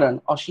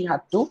Shahamaran, or she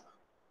had to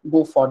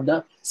go for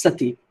the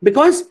sati,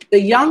 because the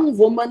young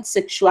woman's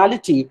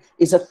sexuality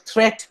is a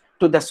threat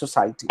to the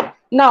society.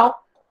 Now,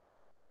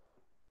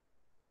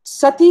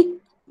 sati,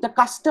 the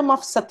custom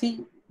of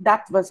sati,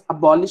 that was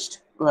abolished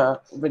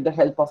with the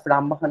help of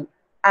Ramahan.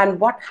 And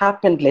what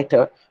happened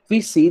later?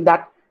 We see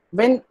that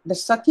when the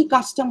sati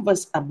custom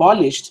was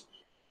abolished,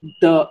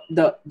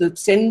 the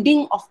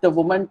sending of the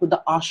woman to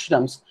the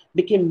ashrams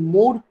became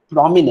more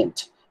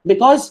prominent,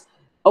 because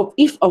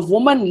if a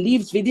woman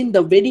lives within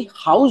the very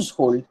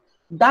household,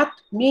 that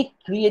may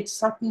create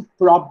certain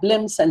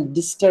problems and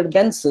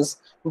disturbances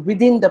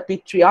within the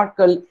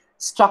patriarchal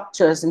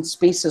structures and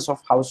spaces of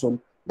household.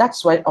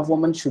 That's why a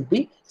woman should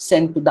be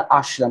sent to the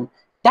ashram.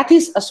 That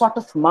is a sort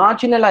of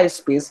marginalized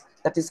space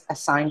that is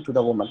assigned to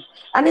the woman.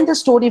 And in the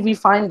story, we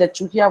find that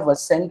Chuhia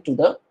was sent to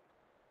the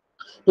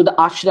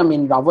ashram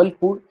in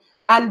Rawalpur,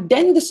 and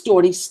then the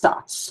story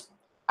starts.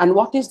 And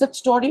what is that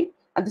story?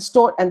 And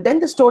then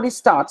the story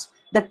starts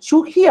that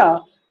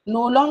Chuhia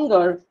no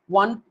longer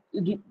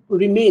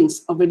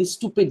remains a very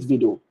stupid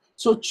widow.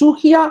 So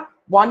Chuhia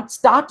once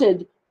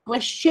started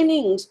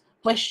questioning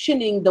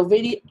the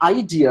very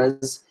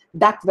ideas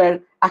that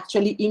were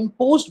actually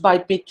imposed by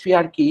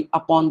patriarchy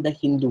upon the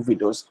Hindu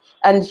widows.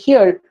 And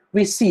here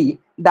we see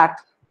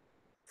that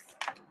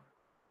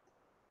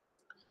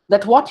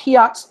what he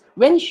asks,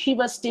 when she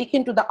was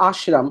taken to the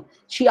ashram,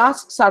 she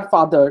asks her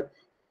father,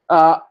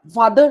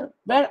 Father,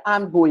 where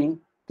I'm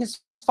going? His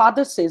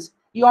father says,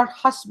 your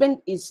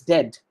husband is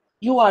dead.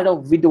 You are a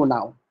widow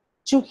now.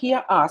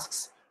 Chuhia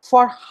asks,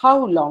 for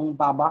how long,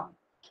 Baba?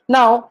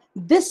 Now,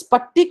 this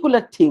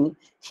particular thing,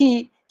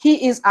 he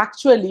is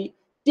actually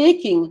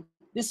taking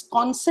this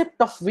concept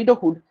of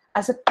widowhood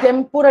as a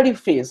temporary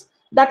phase,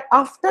 that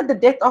after the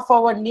death of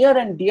our near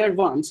and dear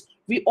ones,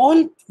 we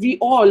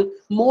all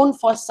mourn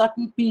for a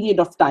certain period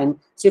of time,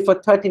 say for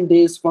 13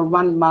 days, for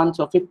 1 month,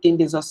 or 15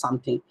 days or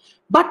something.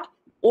 But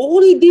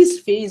all these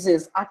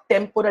phases are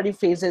temporary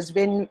phases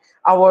when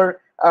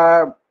our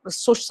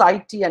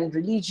society and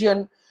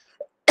religion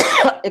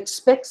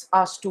expects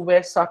us to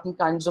wear certain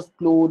kinds of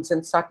clothes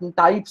and certain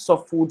types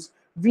of foods.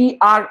 We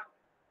are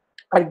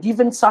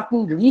given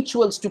certain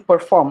rituals to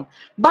perform.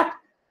 But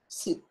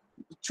see,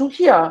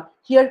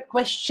 here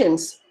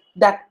questions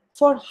that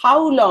for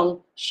how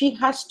long she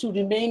has to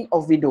remain a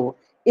widow.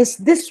 Is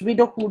this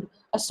widowhood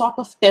a sort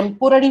of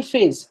temporary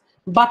phase?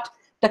 But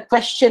the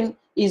question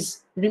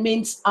is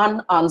remains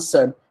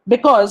unanswered,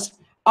 because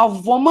a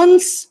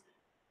woman's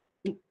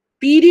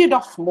period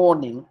of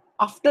mourning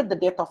after the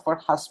death of her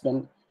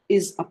husband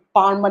is a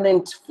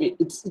permanent,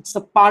 it's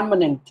a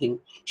permanent thing.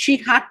 She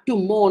had to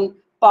mourn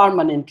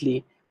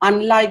permanently,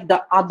 unlike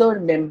the other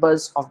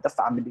members of the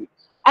family.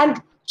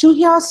 And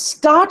Chuhya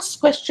starts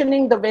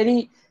questioning the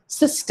very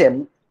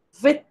system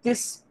with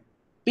this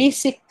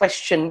basic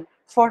question,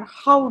 for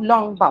how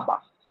long,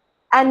 Baba?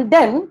 And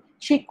then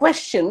she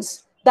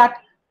questions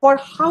that for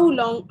how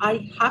long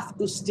I have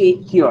to stay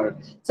here.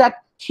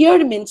 That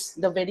here means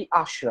the very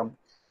ashram.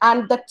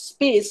 And that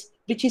space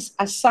which is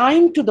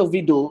assigned to the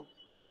widow,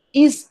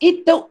 is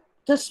it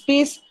the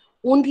space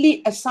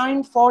only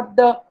assigned for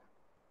the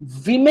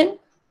women,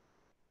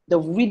 the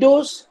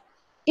widows?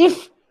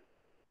 If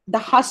the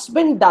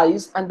husband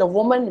dies and the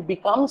woman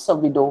becomes a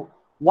widow,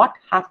 what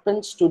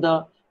happens to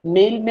the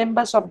male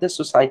members of the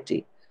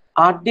society?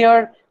 Are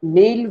there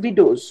male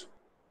widows?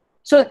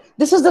 So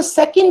this is the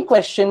second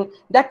question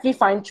that we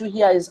find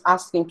Chuhia is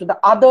asking to the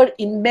other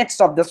inmates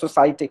of the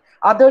society,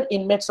 other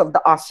inmates of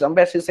the ashram,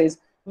 where she says,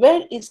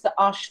 where is the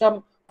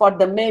ashram for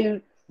the male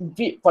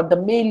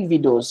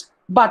widows?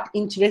 But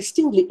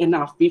interestingly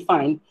enough, we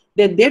find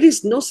that there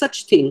is no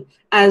such thing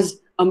as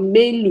a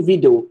male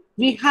widow.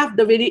 We have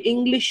the very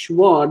English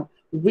word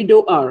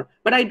widower,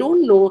 but I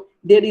don't know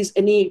there is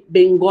any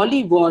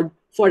Bengali word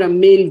for a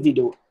male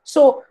widow.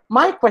 So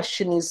my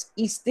question is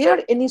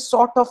there any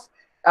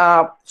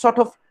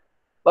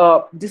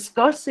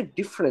discursive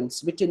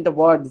difference between the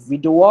word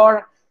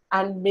widower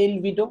and male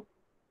widow?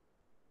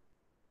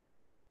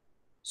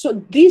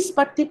 So these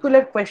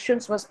particular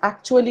questions were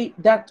actually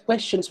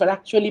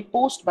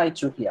posed by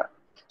Chuhia.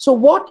 So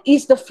what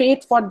is the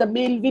fate for the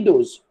male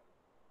widows?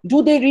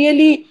 Do they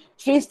really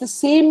face the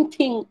same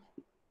thing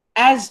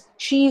as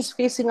she is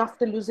facing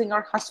after losing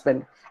her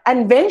husband?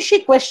 And when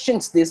she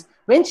questions this,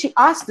 when she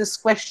asked this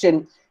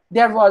question,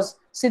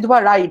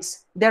 Sidhwa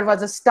writes, there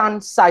was a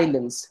stunned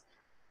silence.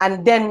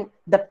 And then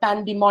the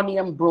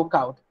pandemonium broke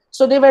out.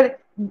 So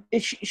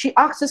she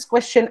asked this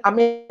question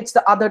amidst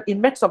the other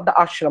inmates of the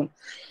ashram.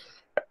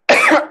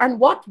 And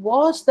what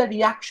was the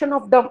reaction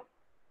of the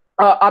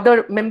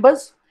other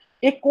members?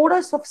 A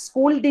chorus of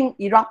scolding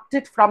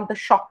erupted from the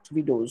shocked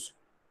widows.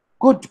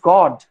 Good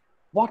God,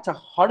 what a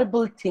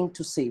horrible thing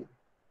to say.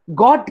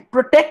 God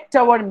protect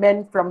our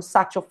men from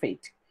such a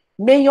fate.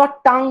 May your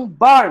tongue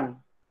burn.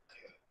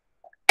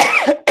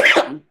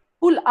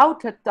 Pull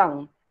out her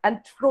tongue and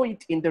throw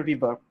it in the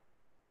river.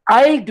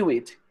 I'll do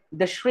it.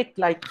 The shriek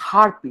like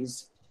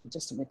harpies.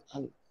 Just a minute.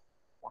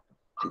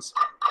 Please.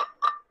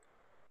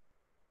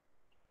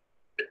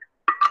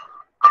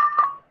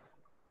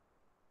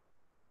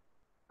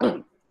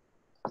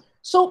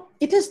 So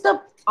it is the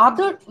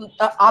other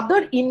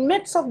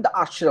inmates of the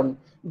ashram.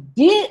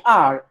 They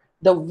are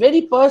the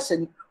very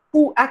person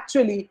who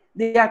actually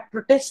they are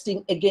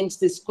protesting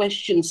against these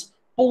questions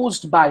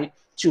posed by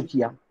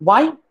Chuhia.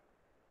 Why?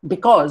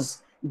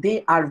 Because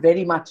they are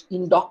very much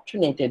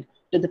indoctrinated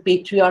to the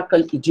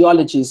patriarchal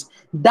ideologies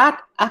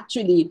that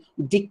actually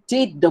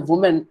dictate the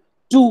woman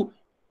to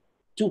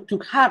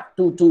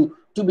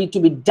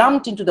be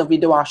dumped into the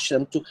widow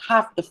ashram, to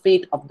have the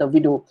fate of the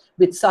widow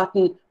with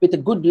a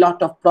good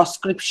lot of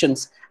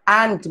proscriptions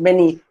and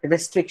many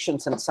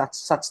restrictions and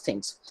such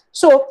things.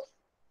 So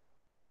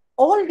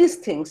all these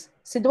things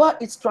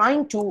Sidhwa is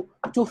trying to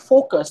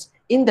focus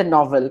in the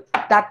novel,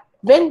 that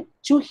when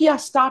Chuhia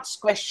starts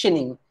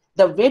questioning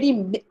the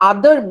very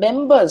other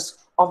members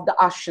of the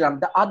ashram,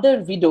 the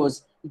other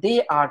widows,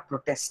 they are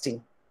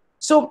protesting.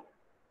 So,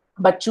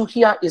 but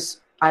Chuhia is,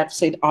 I have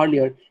said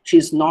earlier, she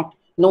is not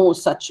no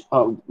such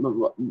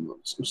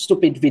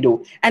stupid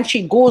widow. And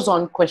she goes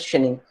on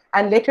questioning.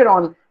 And later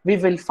on, we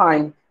will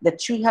find that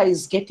Chuhia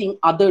is getting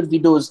other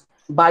widows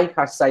by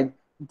her side.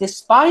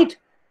 Despite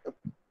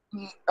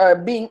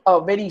being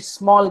a very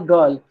small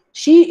girl,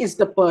 she is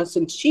the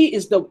person, she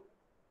is the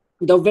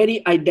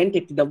very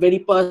identity, the very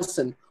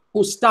person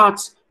who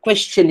starts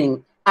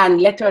questioning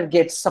and later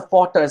gets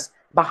supporters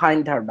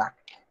behind her back.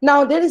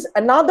 Now, there is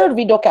another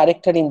widow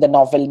character in the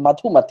novel,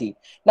 Madhumati.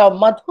 Now,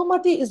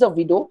 Madhumati is a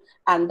widow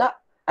and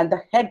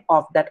the head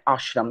of that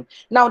ashram.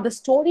 Now, the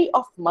story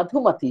of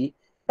Madhumati,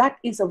 that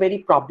is a very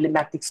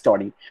problematic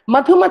story.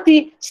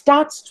 Madhumati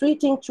starts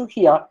treating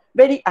Chuhia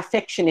very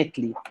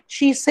affectionately.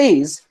 She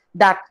says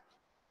that,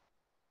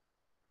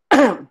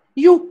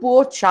 you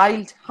poor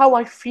child, how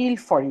I feel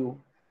for you.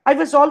 I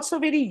was also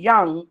very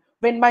young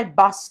when my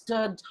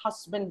bastard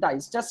husband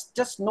dies.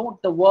 Just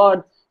note the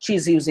word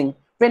she's using.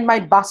 When my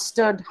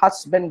bastard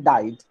husband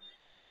died.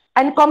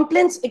 And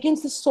complaints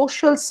against the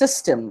social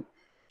system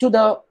to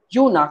the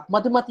eunuch.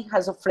 Madhumati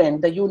has a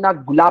friend, the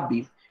eunuch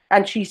Gulabi,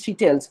 and she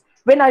tells,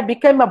 when I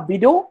became a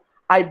widow,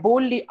 I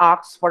boldly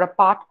asked for a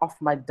part of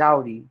my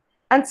dowry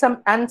and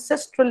some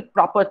ancestral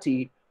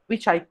property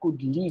which I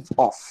could leave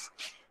off.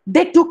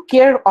 They took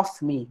care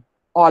of me,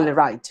 all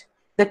right.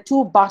 The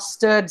two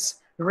bastards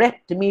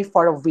raped me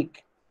for a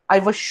week. I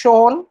was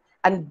shorn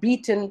and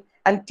beaten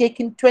and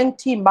taken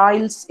 20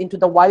 miles into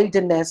the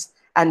wilderness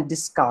and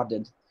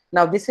discarded.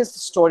 Now, this is the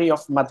story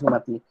of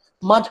Madhumati.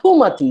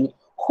 Madhumati,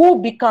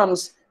 who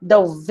becomes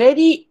the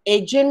very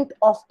agent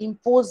of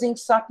imposing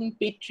certain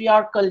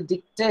patriarchal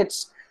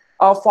dictates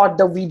for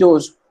the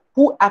widows,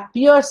 who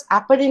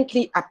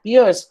apparently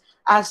appears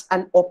as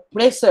an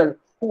oppressor,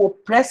 who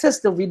oppresses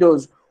the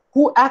widows,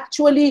 who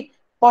actually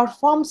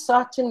performs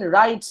certain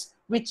rites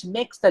which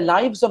makes the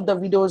lives of the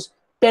widows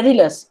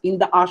perilous in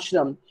the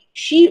ashram.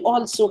 She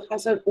also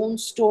has her own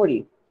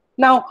story.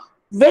 Now,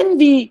 when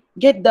we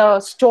get the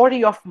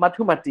story of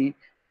Madhumati,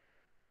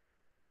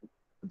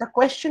 the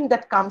question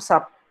that comes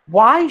up,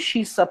 why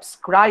she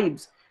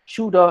subscribes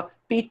to the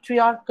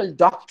patriarchal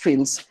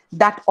doctrines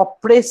that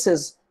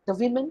oppresses the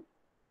women,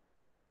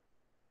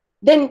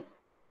 then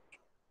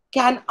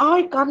can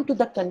I come to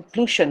the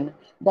conclusion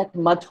that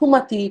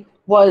Madhumati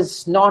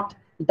was not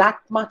that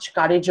much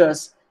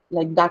courageous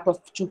like that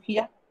of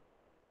Chuhia?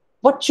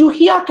 What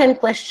Chuhia can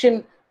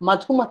question,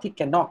 Madhumati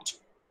cannot.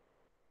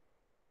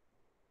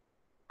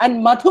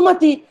 And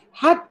Madhumati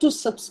had to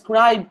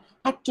subscribe,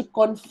 had to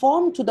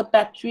conform to the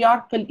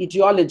patriarchal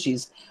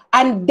ideologies.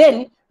 And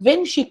then,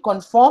 when she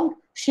conformed,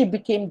 she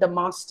became the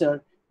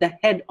master, the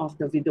head of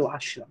the widow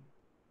ashram.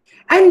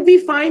 And we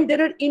find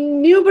there are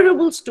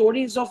innumerable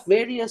stories of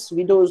various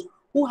widows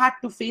who had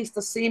to face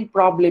the same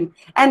problem.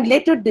 And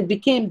later they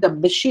became the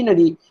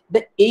machinery,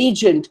 the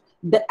agent,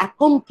 the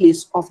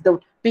accomplice of the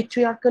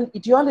patriarchal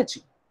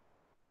ideology.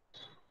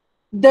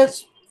 The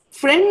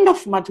friend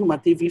of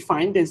Madhumati, we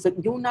find, is the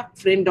eunuch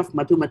friend of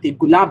Madhumati,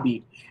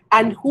 Gulabi,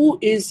 and who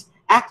is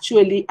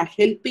actually a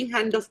helping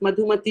hand of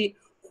Madhumati,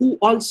 who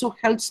also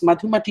helps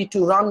Madhumati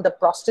to run the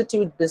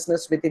prostitute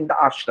business within the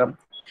ashram.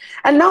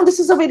 And now this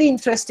is a very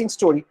interesting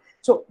story.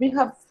 So we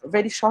have a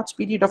very short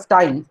period of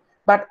time,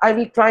 but I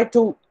will try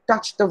to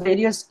touch the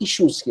various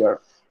issues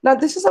here. Now,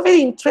 this is a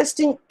very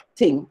interesting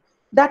thing,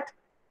 that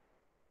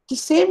the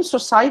same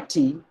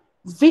society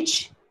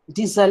which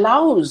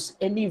disallows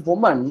any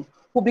woman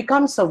who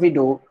becomes a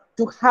widow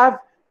to have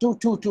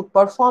to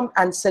perform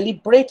and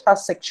celebrate her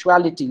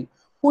sexuality,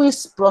 who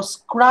is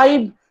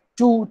prescribed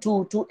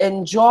to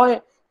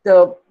enjoy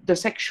the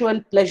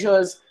sexual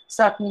pleasures,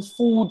 certain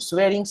foods,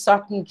 wearing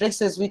certain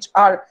dresses which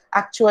are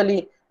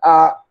actually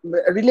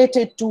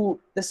related to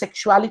the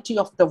sexuality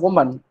of the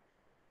woman.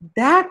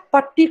 That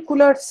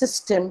particular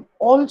system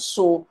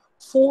also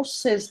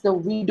forces the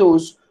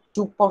widows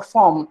to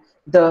perform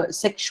the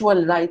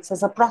sexual rites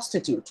as a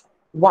prostitute.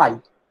 Why?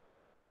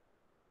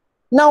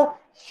 Now,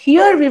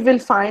 here we will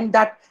find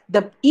that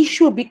the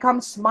issue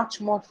becomes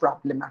much more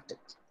problematic.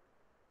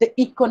 The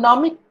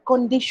economic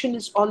condition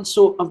is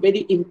also a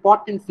very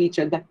important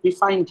feature that we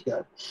find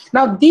here.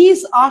 Now,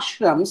 these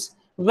ashrams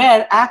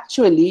were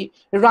actually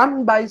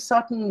run by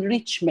certain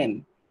rich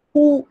men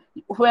who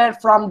were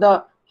from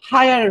the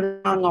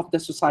higher rung of the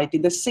society,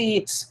 the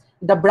Seths,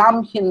 the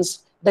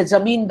Brahmins, the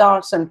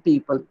Zamindars and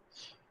people.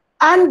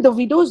 And the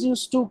widows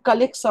used to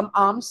collect some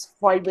alms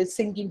while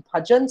singing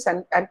bhajans,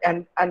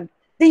 and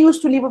they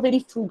used to live a very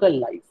frugal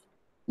life.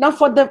 Now,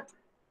 for the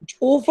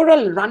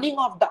overall running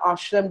of the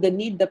ashram, they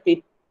need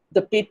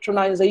the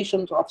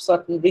patronizations of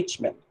certain rich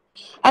men.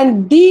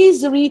 And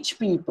these rich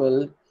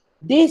people,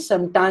 they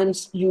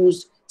sometimes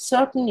use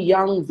certain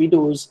young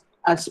widows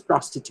as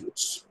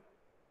prostitutes.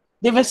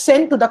 They were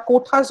sent to the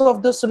quotas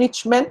of those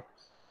rich men,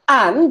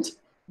 and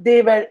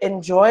they were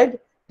enjoyed.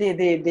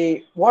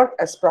 They work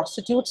as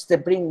prostitutes, they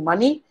bring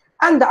money,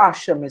 and the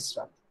ashram is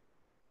run.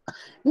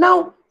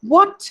 Now,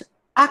 what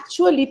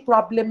actually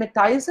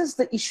problematizes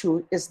the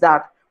issue is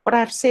that, what I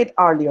have said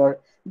earlier,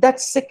 that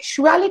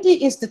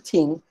sexuality is the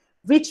thing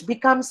which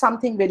becomes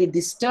something very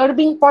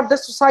disturbing for the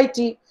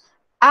society.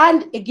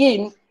 And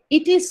again,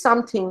 it is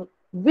something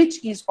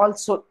which is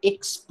also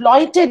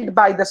exploited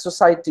by the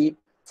society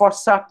for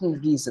certain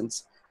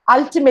reasons.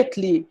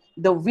 Ultimately,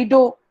 the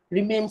widow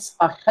remains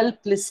a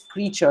helpless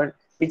creature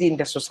within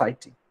the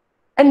society.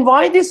 And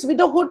why this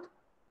widowhood?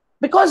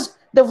 Because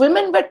the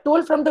women were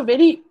told from the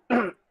very,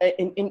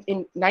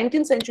 in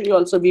 19th century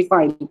also we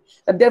find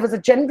that there was a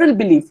general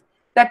belief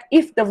that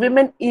if the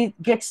woman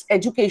gets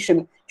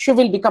education, she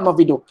will become a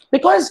widow.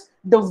 Because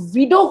the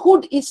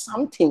widowhood is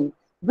something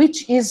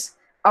which is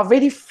a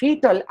very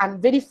fatal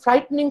and very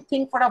frightening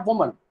thing for a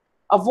woman.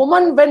 A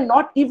woman were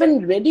not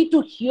even ready to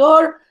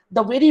hear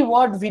the very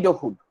word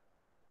widowhood.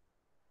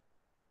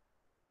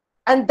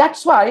 And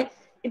that's why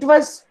it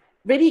was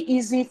very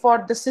easy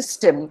for the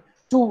system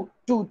to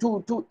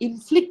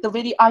inflict the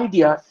very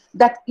idea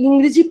that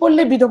Ingreji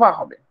porle bidhova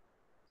hobe.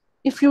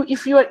 If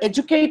you are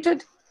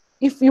educated,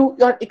 if you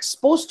are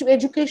exposed to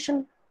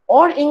education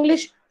or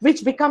English,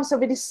 which becomes a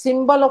very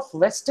symbol of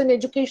Western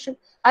education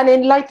and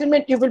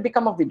enlightenment, you will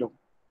become a widow.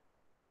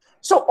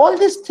 So all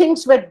these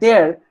things were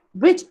there,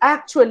 which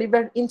actually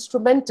were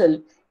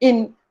instrumental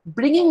in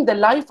bringing the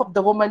life of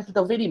the woman to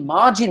the very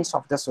margins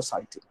of the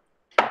society.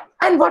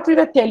 And what we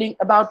were telling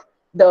about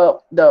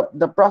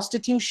the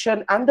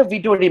prostitution and the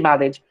widow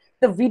remarriage.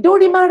 The widow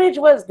remarriage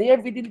was there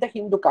within the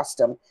Hindu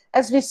custom,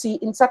 as we see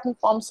in certain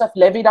forms of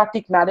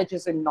Leviratic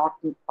marriages in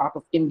northern part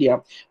of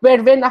India,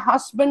 where when a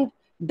husband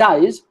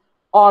dies,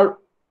 or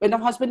when a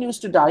husband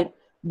used to die,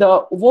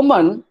 the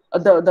woman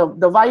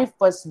the wife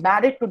was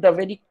married to the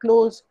very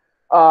close,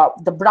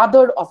 the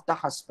brother of the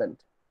husband.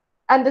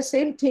 And the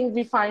same thing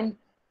we find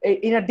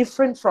in a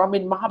different form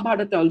in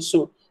Mahabharata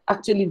also.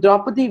 Actually,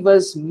 Draupadi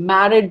was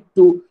married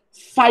to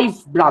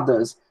 5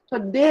 brothers. So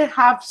they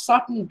have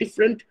certain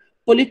different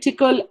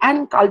political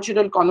and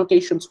cultural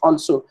connotations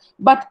also.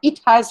 But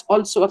it has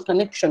also a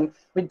connection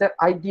with the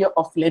idea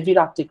of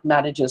levirate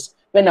marriages,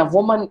 when a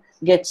woman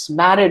gets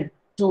married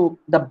to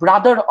the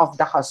brother of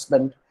the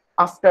husband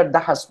after the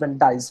husband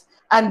dies.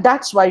 And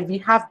that's why we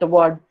have the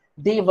word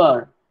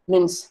devar,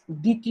 means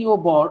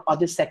Dityo Bor, or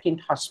the second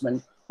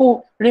husband,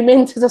 who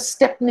remains as a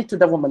stepney to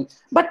the woman.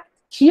 But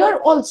here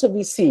also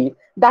we see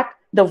that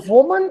the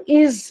woman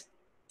is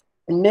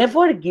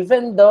never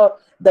given the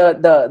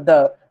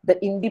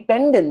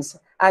independence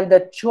and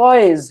the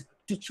choice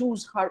to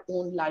choose her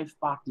own life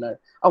partner.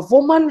 A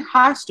woman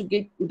has to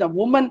get, the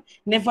woman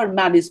never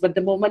marries, but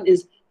the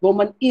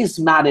woman is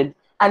married,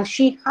 and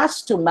she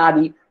has to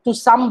marry to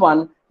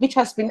someone which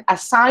has been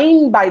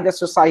assigned by the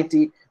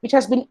society, which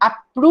has been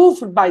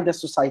approved by the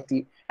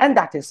society, and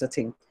that is the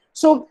thing.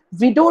 So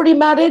widow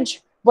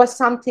remarriage was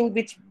something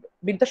which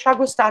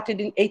Vidyasagar started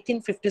in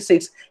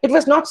 1856. It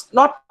was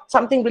not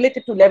something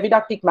related to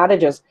Leviratic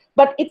marriages,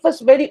 but it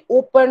was very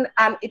open,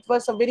 and it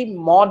was a very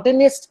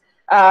modernist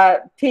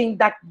thing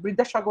that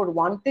Vidyasagar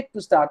wanted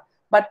to start,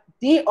 but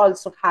they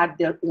also had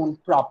their own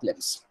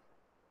problems.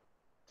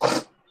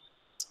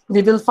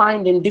 We will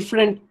find in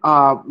different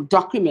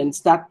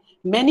documents that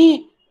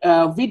many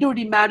widow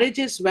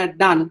remarriages were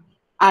done,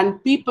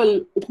 and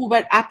people who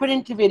were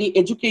apparently very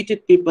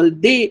educated people,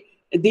 they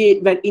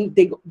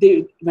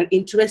were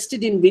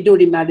interested in widow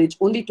remarriage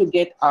only to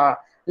get a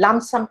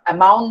lump sum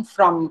amount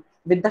from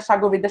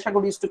Vidyasagar.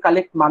 Vidyasagar used to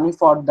collect money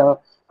for the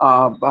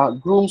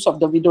grooms of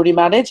the widow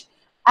remarriage,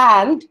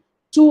 and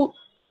to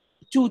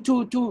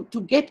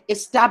to get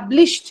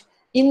established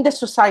in the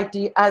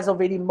society as a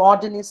very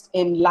modernist,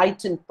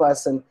 enlightened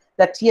person,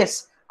 that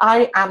yes,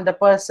 I am the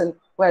person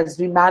who has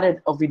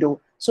remarried a widow.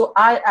 So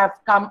I have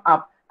come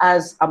up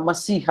as a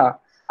Masiha,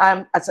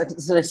 as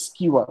a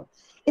rescuer.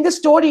 In the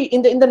story,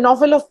 in the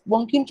novel of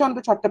Bankim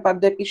Chandra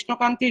Chattopadhyay,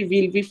 Krishnakantir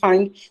Wheel, we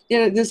find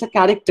there's a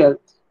character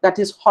that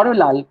is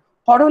Horolal.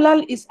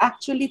 Horolal is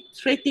actually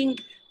threatening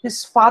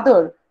his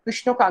father,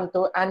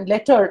 Krishnakanto, and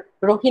later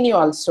Rohini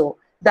also,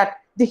 that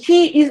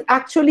he is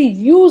actually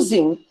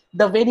using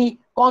the very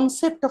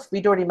concept of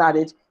widow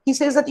remarriage. He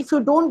says that if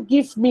you don't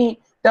give me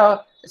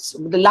the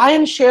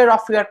lion's share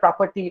of your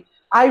property,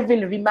 I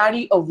will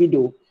remarry a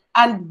widow.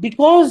 And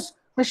because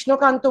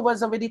Krishnakanta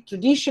was a very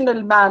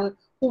traditional man,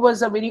 who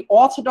was a very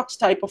orthodox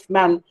type of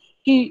man,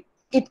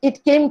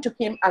 it came to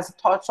him as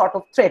a sort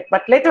of threat.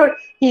 But later,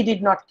 he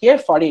did not care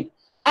for it.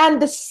 And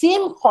the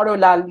same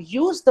Horolal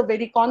used the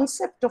very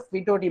concept of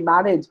widow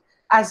remarriage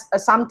as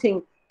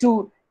something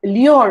to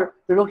lure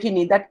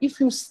Rohini, that if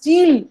you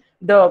steal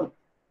the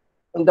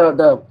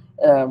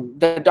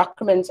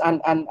documents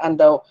and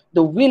the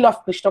will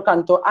of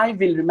Krishnakanto, I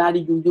will remarry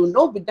you. You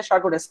know,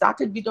 Vidyasagar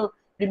started widow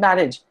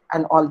remarriage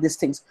and all these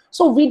things.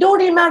 So widow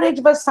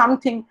remarriage was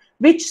something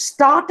which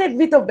started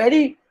with a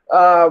very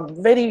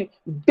very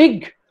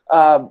big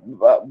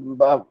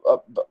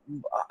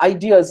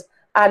ideas,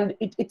 and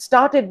it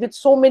started with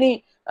so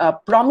many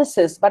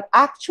promises, but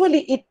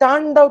actually it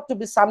turned out to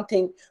be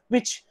something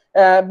which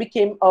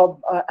became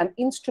an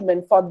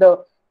instrument for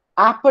the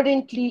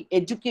apparently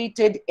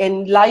educated,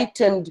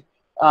 enlightened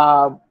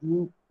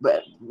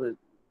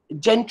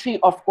gentry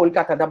of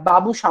Kolkata, the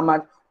Babu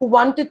Samaj, who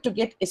wanted to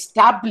get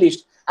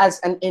established as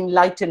an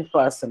enlightened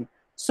person.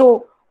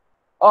 So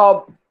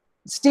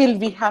still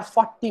we have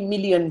 40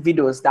 million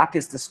widows. That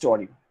is the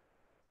story.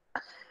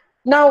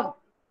 Now,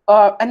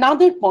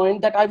 another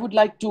point that I would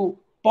like to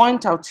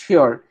point out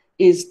here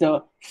is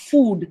the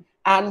food,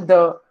 and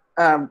the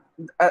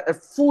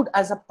food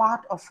as a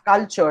part of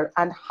culture,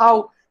 and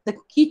how the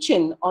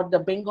kitchen or the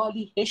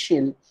Bengali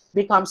heshil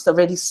becomes the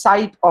very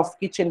site of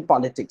kitchen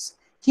politics.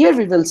 Here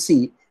we will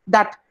see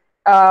that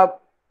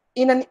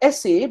in an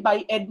essay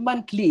by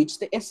Edmund Leach,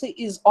 the essay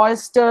is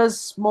Oysters,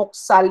 Smoked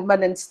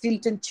Salmon and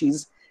Stilton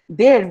Cheese.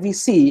 There we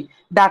see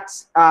that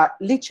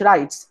Leach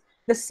writes,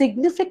 the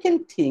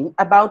significant thing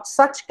about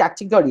such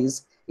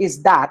categories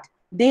is that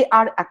they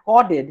are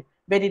accorded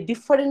very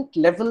different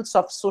levels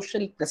of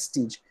social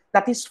prestige.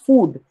 That is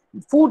food.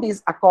 Food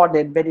is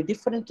accorded very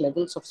different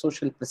levels of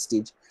social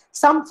prestige.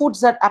 Some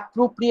foods are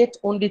appropriate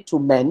only to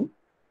men,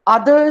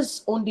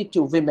 others only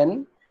to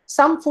women.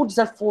 Some foods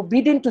are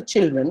forbidden to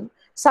children.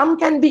 Some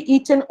can be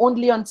eaten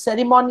only on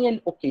ceremonial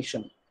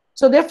occasion.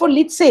 So therefore,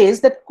 Leach says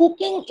that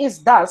cooking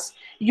is thus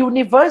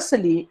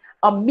universally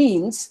a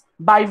means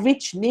by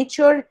which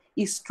nature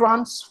is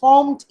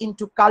transformed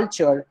into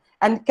culture,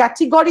 and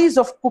categories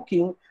of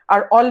cooking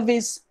are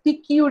always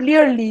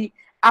peculiarly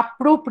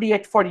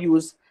appropriate for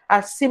use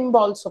as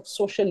symbols of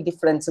social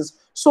differences.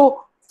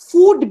 So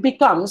food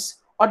becomes,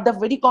 or the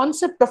very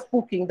concept of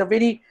cooking, the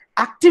very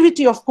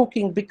activity of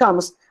cooking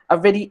becomes a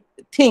very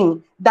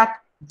thing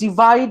that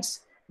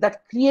divides,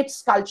 that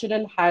creates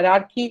cultural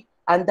hierarchy,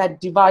 and that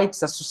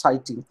divides the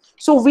society.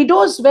 So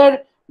widows were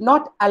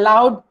not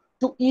allowed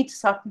to eat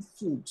certain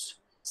foods.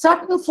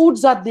 Certain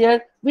foods are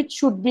there which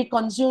should be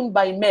consumed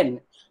by men.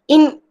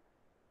 In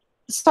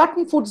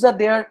certain foods are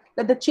there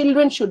that the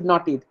children should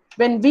not eat.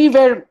 When we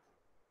were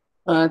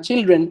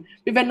children,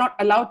 we were not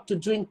allowed to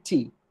drink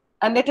tea.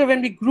 And later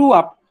when we grew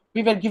up,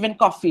 we were given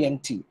coffee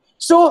and tea.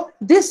 So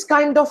this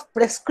kind of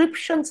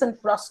prescriptions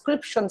and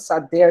proscriptions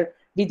are there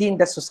within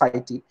the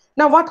society.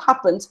 Now what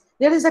happens,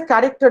 there is a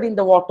character in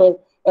the water,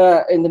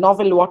 in the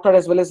novel Water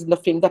as well as in the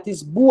film, that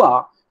is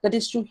Bua, that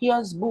is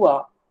Chuhia's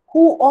Bua,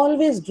 who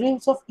always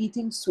dreams of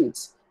eating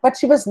sweets, but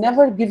she was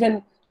never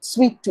given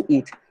sweet to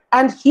eat.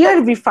 And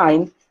here we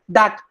find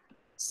that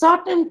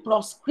certain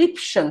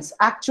proscriptions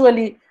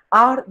actually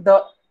are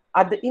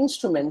the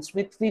instruments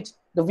with which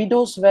the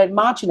widows were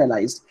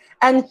marginalized.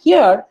 And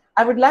here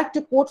I would like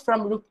to quote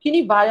from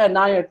Rukmini Baya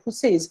Nair, who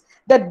says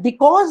that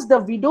because the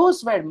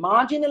widows were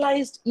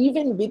marginalized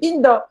even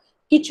within the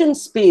kitchen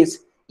space,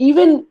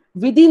 even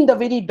within the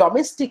very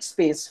domestic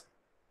space.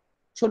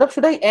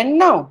 Should I end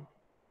now?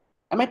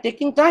 Am I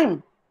taking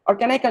time? Or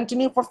can I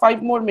continue for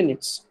 5 more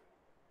minutes?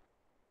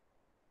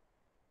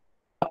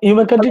 You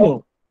may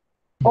continue.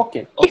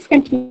 Okay. Please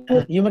continue.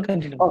 You may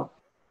continue. Oh,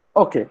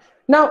 okay.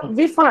 Now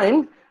we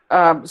find,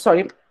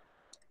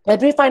 that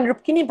we find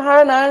Rukmini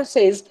Bhaya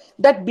says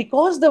that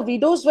because the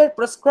widows were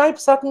prescribed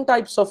certain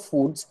types of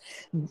foods,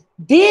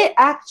 they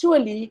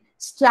actually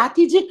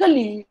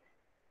strategically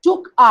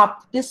took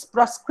up this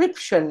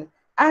prescription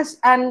as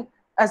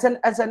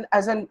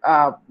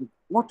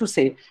what to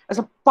say, as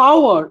a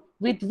power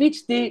with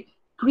which they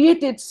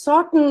created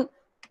certain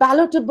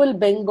palatable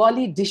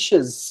Bengali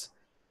dishes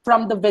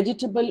from the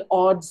vegetable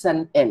odds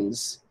and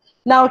ends.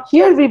 Now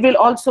here we will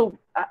also,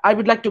 I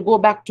would like to go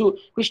back to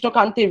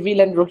Krishnakante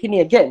Vil and Rohini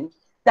again,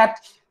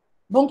 that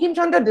Bankim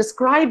Chandra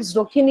describes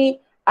Rohini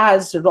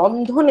as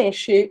Randhone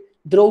she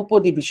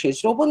Draupadi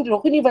Bishesh.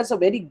 Rohini was a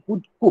very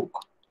good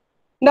cook.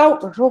 Now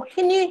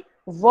Rohini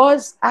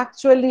was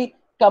actually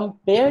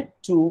compared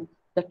to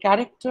the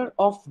character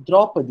of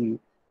Draupadi.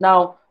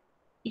 Now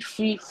if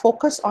we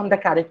focus on the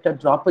character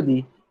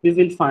Draupadi, we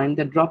will find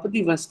that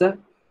Draupadi was the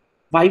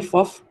wife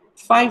of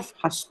 5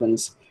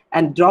 husbands,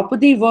 and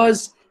Draupadi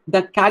was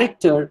the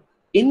character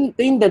in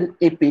the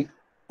epic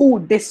who,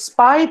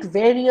 despite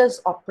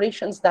various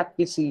operations that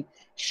we see,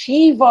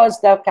 she was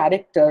the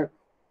character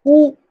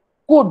who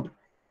could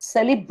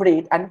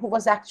celebrate and who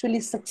was actually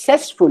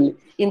successful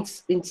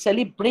in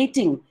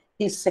celebrating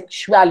his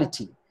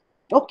sexuality.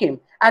 Okay,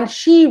 and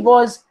she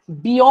was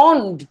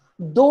beyond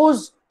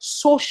those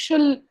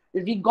social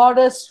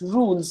rigorous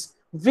rules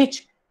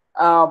which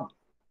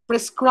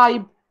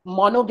prescribe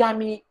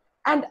monogamy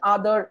and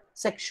other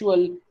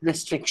sexual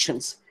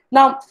restrictions.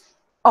 Now,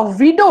 a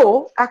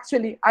widow,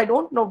 actually, I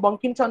don't know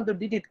Bankim Chandra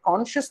did it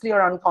consciously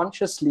or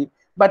unconsciously,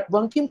 but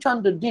Bankim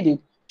Chandra did it.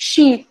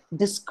 She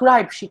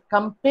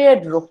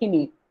compared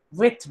Rohini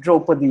with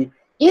Draupadi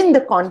in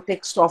the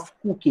context of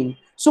cooking.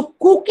 So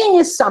cooking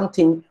is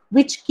something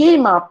which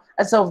came up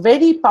as a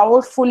very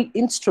powerful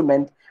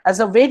instrument, as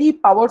a very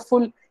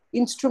powerful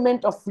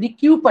instrument of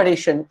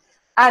recuperation.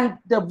 And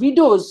the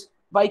widows,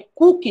 by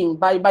cooking,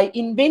 by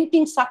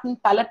inventing certain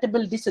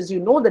palatable dishes, you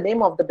know the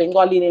name of the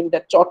Bengali name,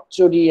 the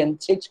chotchuri and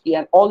chechki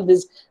and all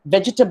these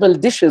vegetable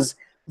dishes,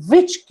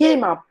 which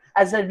came up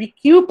as a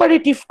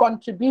recuperative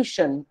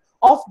contribution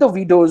of the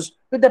widows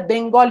to the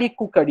Bengali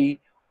cookery,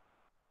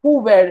 who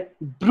were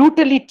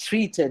brutally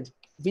treated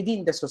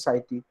within the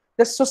society.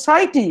 The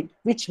society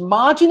which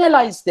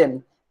marginalized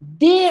them,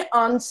 they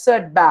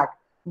answered back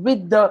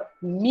with the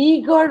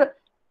meager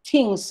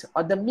things,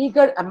 or the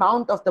meager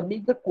amount of the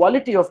meager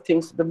quality of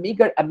things, the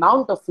meager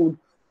amount of food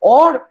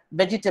or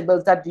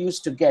vegetables that they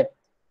used to get.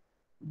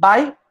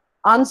 They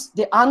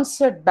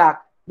answered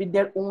back with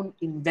their own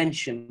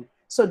invention.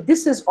 So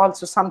this is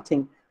also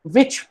something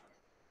which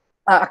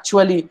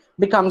actually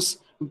becomes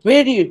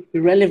very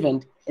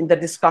relevant in the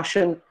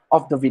discussion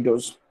of the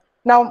widows.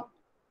 Now,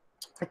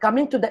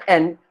 coming to the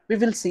end, we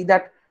will see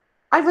that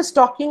I was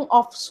talking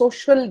of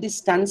social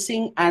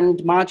distancing and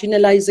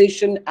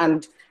marginalization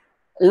and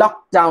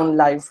lockdown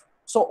life.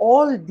 So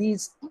all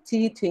these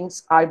 3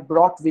 things I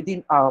brought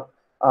within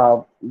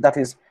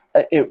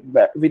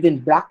within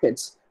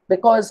brackets,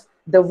 because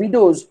the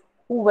widows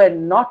who were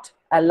not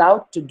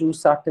allowed to do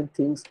certain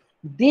things,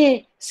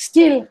 they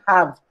still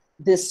have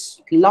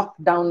this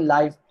lockdown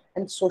life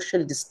and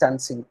social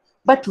distancing.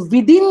 But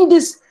within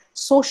this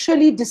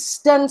socially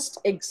distanced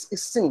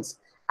existence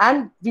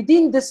and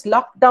within this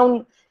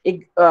lockdown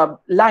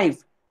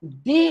life,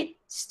 they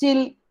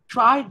still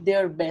tried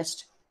their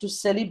best to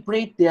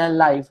celebrate their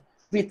life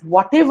with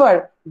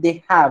whatever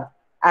they have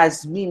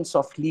as means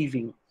of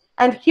living.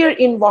 And here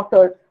in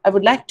Water, I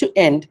would like to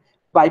end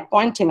by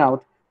pointing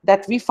out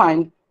that we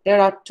find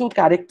there are 2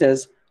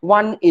 characters.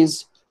 One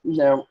is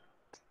a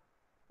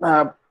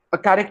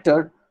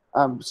character,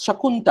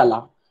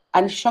 Shakuntala,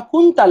 and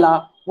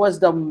Shakuntala was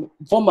the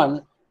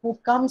woman who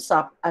comes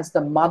up as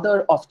the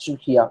mother of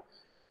Chuhia.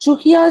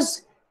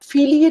 Chuhia's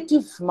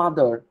filiative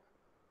mother,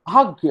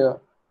 Bhagya,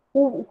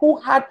 who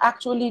had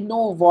actually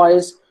no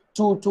voice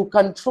to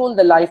control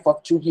the life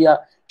of Chuhia,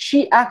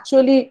 she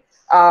actually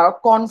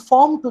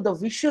conform to the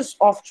wishes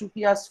of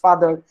Chuhia's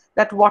father,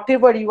 that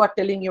whatever you are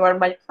telling, you are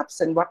my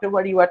captain,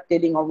 whatever you are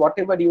telling, or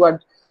whatever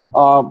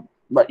uh,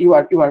 you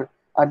are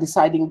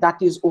deciding,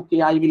 that is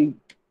okay.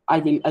 I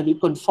will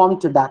conform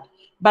to that.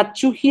 But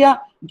Chuhia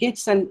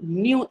gets a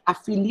new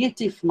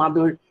affiliative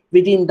mother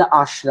within the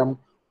ashram,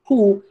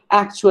 who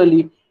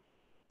actually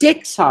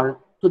takes her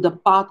to the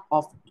path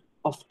of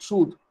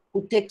truth,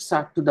 who takes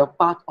her to the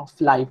path of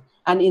life.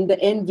 And in the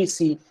end, we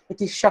see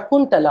it is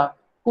Shakuntala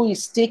who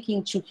is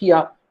taking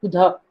Chukia to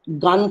the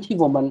Gandhi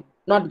woman,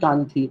 not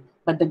Gandhi,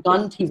 but the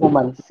Gandhi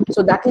woman.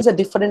 So that is a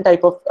different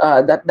type of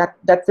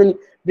that will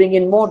bring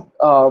in more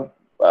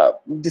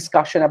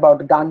discussion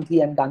about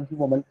Gandhi and Gandhi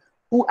woman,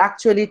 who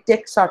actually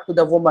takes her to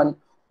the woman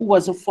who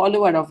was a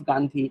follower of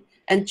Gandhi.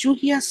 And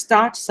Chuhia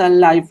starts her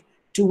life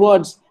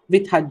towards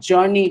with her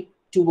journey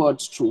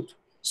towards truth.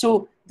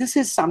 So this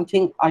is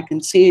something I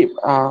can say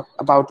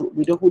about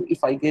widowhood.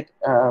 If I get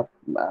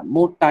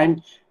more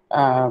time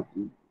uh,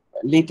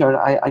 later,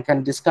 I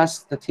can discuss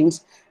the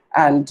things,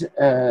 and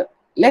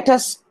let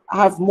us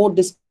have more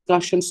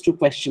discussions to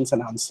questions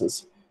and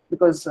answers,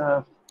 because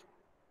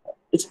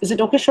is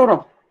it okay,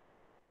 Saurabh?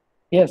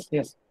 Yes,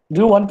 yes.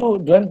 Do you want to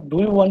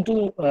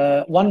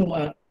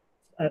one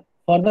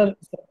further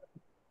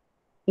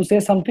to say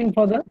something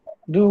further?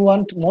 Do you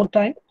want more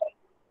time?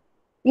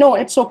 No,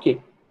 it's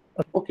okay.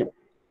 Okay.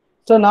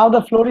 So now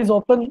the floor is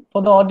open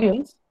for the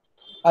audience.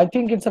 I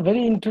think it's a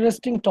very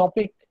interesting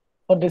topic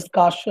for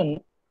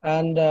discussion,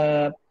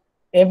 and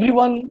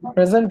everyone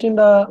present in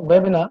the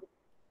webinar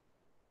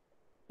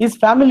is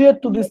familiar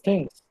to these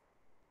things.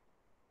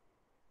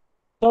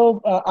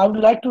 So I would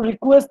like to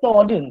request the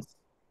audience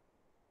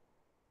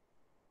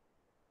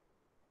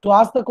to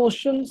ask the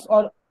questions,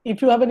 or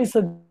if you have any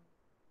suggestion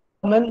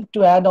or comment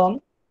to add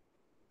on,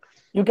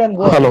 you can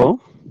go ahead. Hello,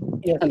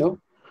 Yes. Hello.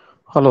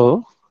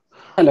 hello.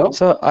 Hello.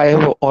 So I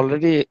have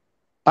already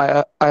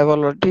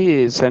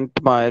sent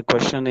my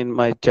question in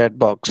my chat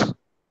box.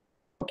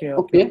 Okay. Okay. Okay.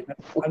 Okay.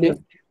 Okay.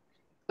 Understood.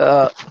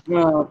 Uh,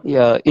 Uh,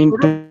 yeah, in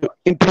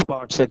two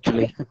parts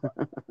actually.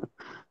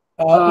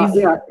 Is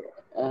yeah.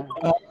 Uh,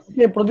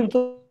 okay,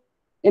 Pradipta?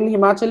 in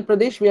Himachal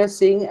Pradesh, we are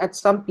seeing at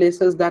some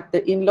places that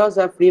the in-laws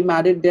have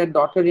remarried their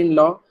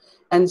daughter-in-law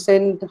and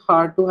sent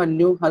her to her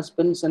new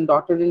husband's and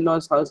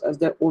daughter-in-law's house as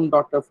their own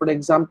daughter. For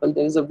example,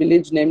 there is a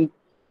village named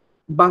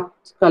Bat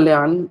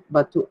Kalyan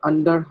Batu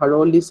under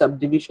Haroli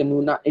subdivision,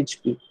 Una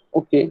HP.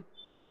 Okay,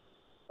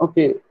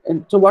 okay.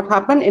 And so what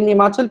happened in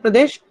Himachal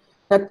Pradesh?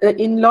 That the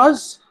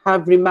in-laws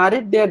have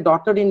remarried their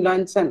daughter-in-law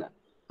and sent.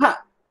 Huh,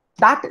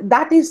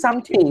 that is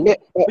something which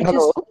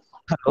Hello, is.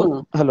 hello,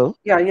 Hmm, hello.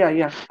 yeah, yeah,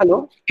 yeah.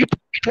 Hello. It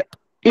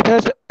it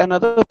has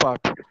another part.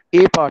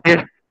 A part.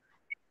 Yes.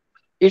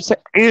 It's a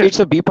Yeah. it's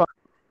a B part.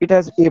 It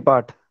has A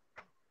part.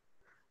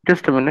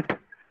 Just a minute.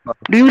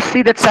 Do you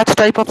see that such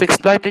type of Yeah.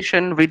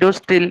 exploitation widows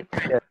still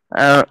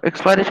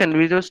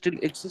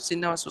exists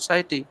in our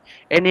society?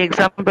 Any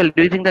example?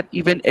 Do you think that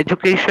even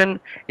education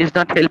is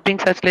not helping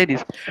such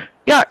ladies?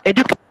 Yeah,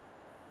 education.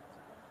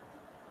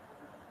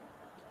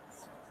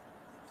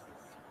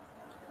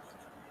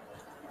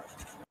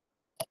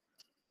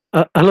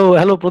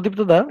 Hello,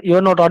 Pradipta. You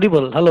are not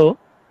audible. Hello,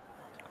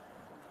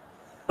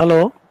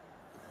 hello,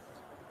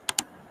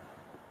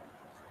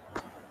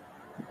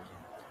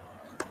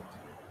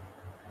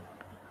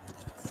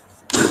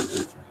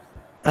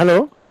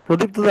 hello,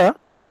 Pradipta.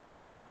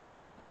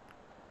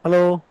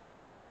 Hello.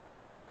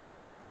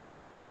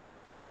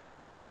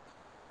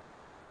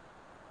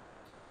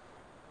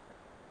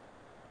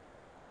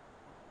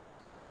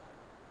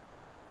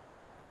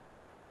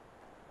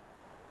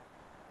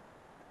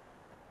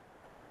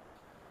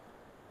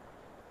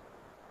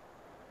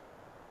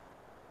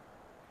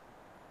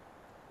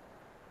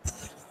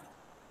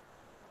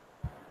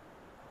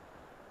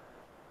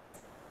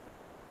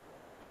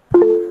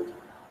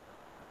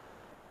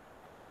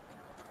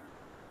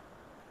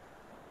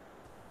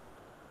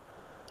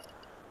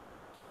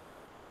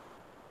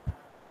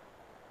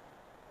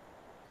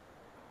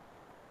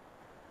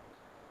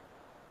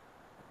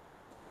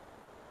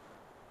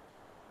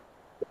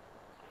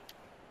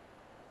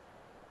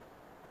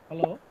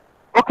 Hello.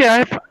 Okay,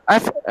 I've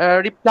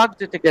replugged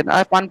it again.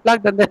 I've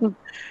unplugged and then.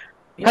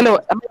 Yes, Hello,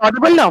 yes, am I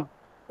audible now?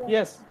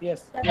 yes,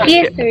 yes. You are.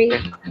 Okay, Yes, sir.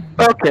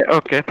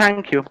 okay.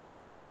 Thank you.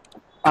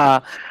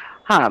 Uh,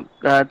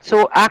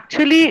 so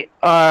actually,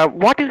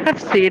 what you have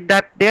said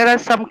that there are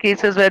some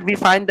cases where we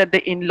find that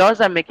the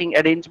in-laws are making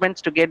arrangements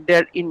to get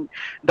their in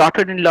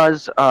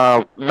daughter-in-laws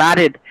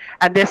married,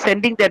 and they're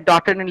sending their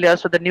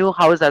daughter-in-laws to the new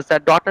house as their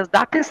daughters.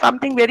 That is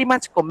something very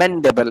much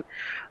commendable.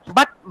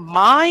 But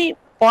my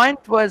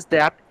point was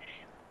that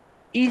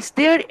is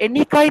there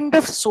any kind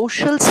of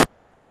social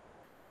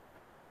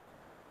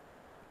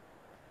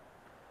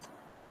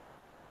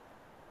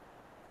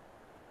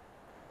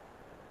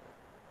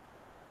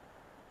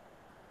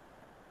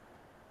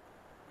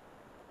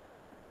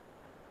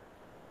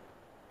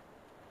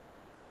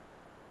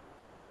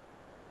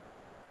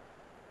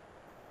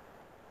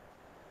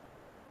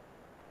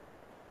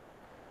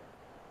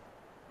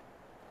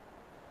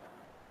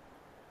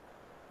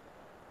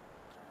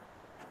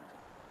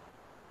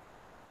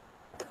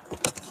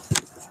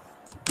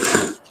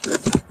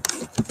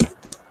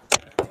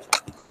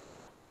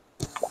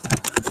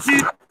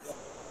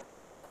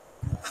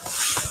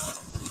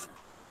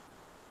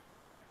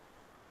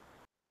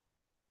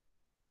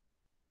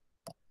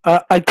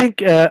I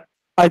think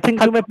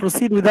you may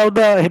proceed without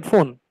the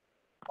headphone.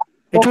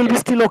 It will Okay. be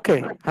still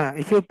okay.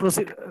 If you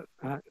proceed,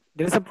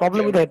 there is a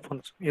problem with the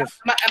headphones. Yes.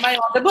 Am I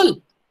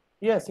audible?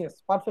 Yes.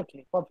 Yes.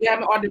 Perfectly. Perfect. Yeah,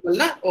 I'm audible,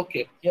 na?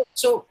 Okay. Yes.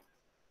 So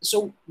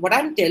what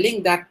I'm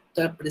telling, that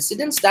the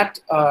precedence that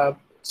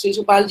Sri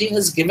Supalji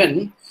has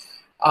given,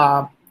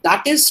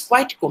 that is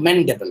quite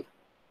commendable.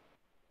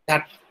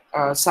 That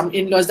some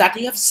in-laws that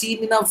you have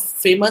seen in a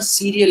famous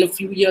serial a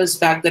few years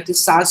back, that is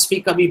Saas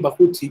Bhi Kabhi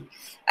Bahu Thi,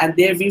 and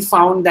there we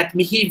found that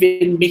Mihir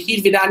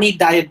Virani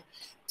died.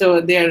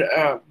 So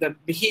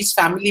his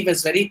family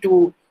was ready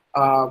to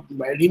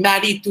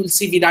remarry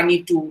Tulsi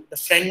Virani to the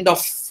friend of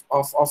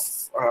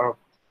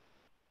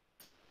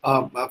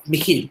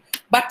Mihir.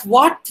 But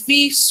what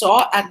we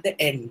saw at the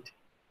end,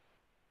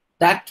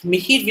 that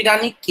Mihir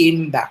Virani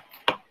came back.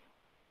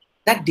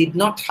 That did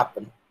not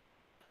happen,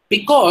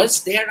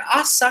 because there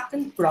are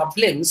certain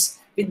problems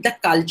with the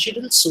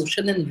cultural,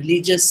 social, and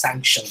religious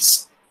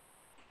sanctions.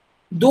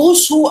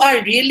 Those who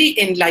are really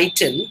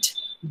enlightened,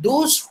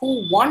 those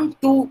who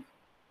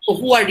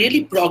who are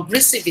really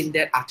progressive in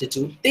their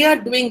attitude, they are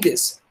doing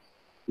this.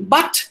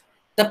 But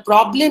the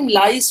problem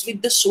lies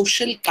with the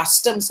social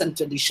customs and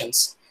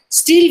traditions.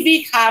 Still,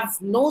 we have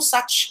no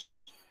such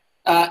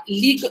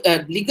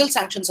legal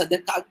sanctions, are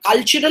the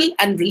cultural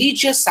and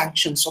religious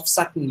sanctions of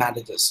certain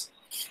marriages.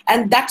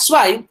 And that's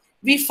why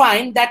we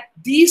find that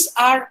these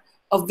are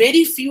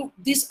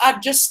these are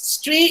just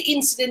stray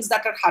incidents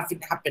that are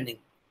happening.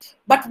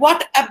 But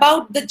what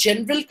about the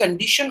general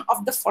condition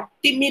of the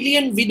 40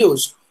 million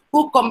widows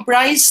who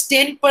comprise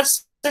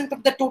 10%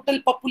 of the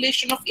total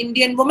population of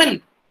Indian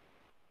women?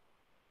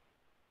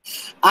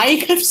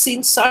 I have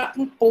seen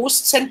certain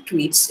posts and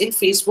tweets in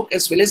Facebook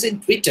as well as in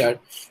Twitter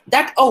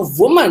that a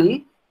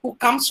woman who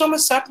comes from a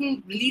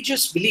certain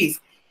religious belief,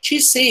 she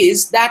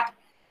says that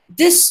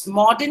this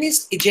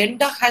modernist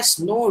agenda has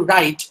no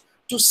right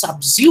to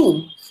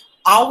subsume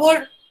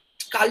our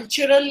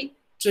cultural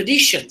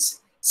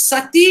traditions.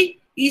 Sati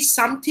is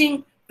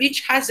something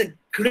which has a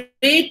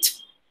great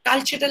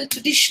cultural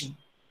tradition,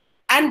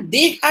 and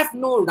they have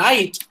no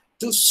right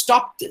to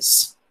stop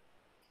this.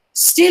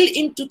 Still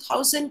in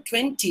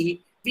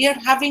 2020, we are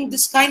having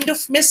this kind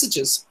of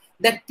messages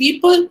that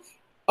people,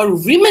 or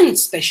women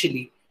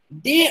especially,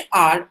 they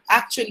are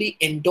actually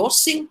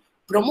endorsing,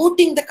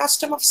 promoting the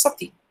custom of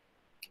sati.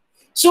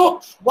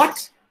 So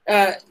what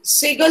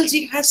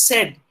Segalji has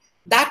said,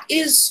 that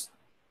is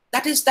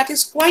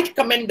quite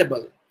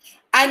commendable,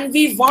 and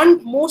we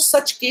want more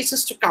such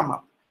cases to come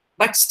up.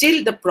 But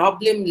still, the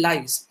problem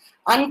lies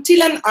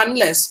until and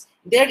unless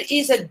there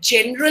is a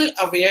general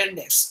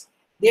awareness,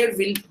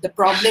 the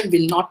problem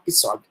will not be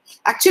solved.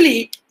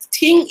 Actually,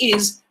 thing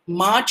is,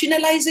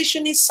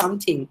 marginalization is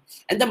something,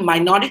 and the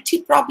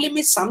minority problem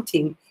is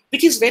something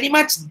which is very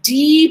much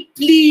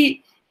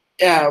deeply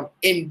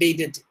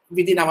embedded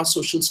within our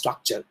social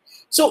structure.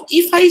 So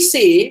if I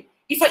say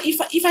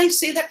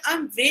that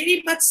I'm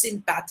very much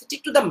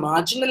sympathetic to the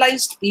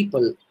marginalized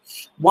people,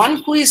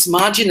 one who is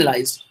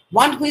marginalized,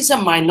 one who is a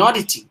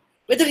minority,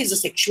 whether he's a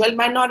sexual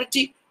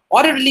minority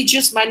or a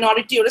religious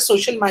minority or a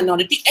social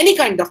minority, any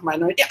kind of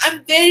minority,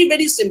 I'm very,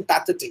 very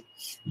sympathetic.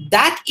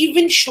 That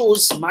even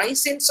shows my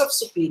sense of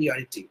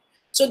superiority.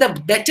 So the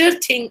better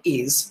thing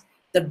is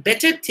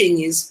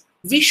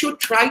we should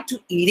try to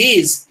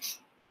erase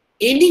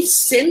any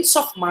sense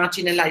of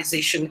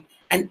marginalization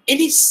and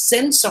any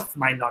sense of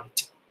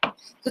minority.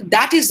 So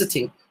that is the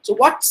thing. So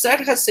what Sir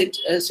has said,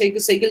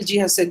 Segalji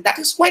has said, that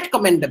is quite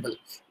commendable.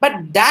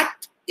 But that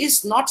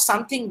is not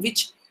something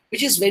which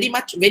is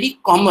very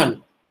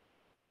common.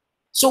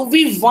 So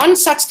we want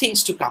such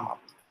things to come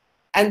up.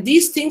 And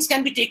these things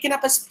can be taken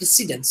up as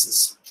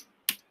precedences.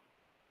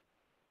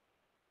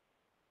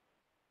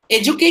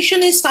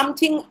 Education is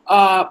something,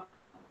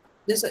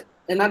 there's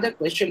another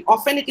question.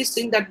 Often it is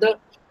seen that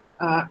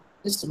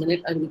just a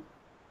minute,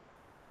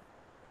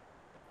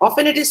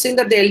 often it is seen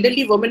that the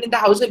elderly women in the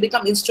house have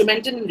become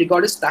instrumental in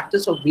rigorous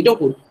practice of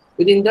widowhood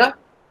within the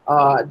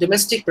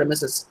domestic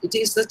premises. It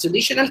is the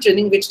traditional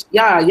training which,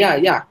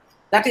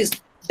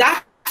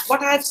 that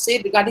what I have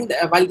said regarding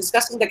while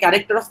discussing the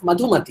character of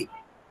Madhumati.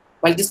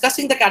 While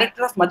discussing the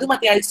character of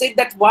Madhumati, I said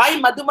that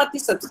why Madhumati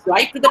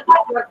subscribed to the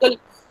patriarchal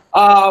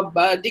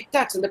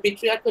diktats and the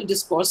patriarchal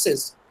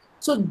discourses.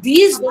 So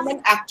these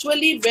women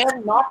actually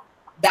were not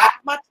that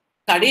much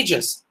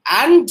courageous.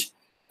 And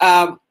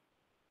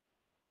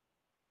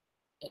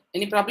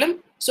any problem?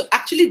 So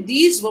actually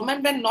these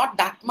women were not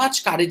that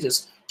much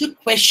courageous to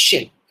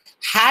question.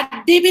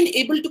 Had they been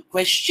able to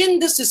question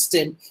the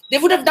system, they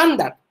would have done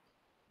that.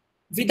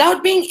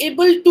 Without being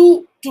able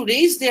to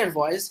raise their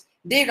voice,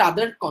 they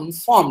rather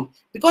conformed,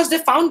 because they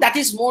found that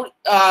is more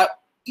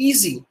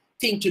easy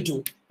thing to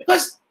do.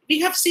 Because we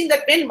have seen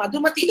that when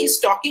Madhumati is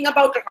talking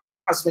about her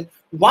husband,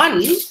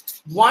 one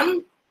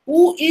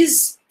who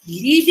is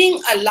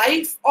living a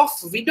life of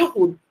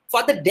widowhood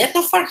for the death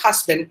of her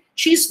husband,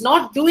 she is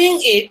not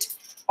doing it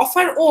of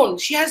her own.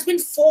 She has been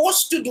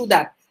forced to do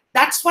that.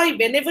 That's why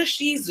whenever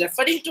she is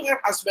referring to her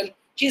husband,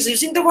 she is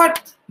using the word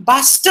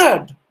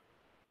bastard.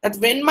 That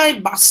when my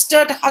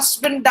bastard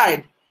husband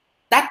died,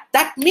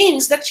 That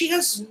means that she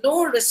has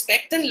no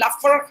respect and love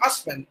for her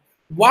husband.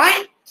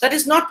 Why? That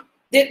is not,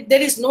 there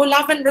is no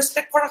love and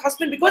respect for her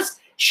husband because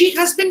she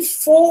has been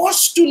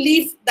forced to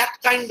live that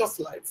kind of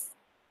life.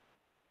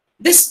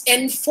 This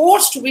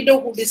enforced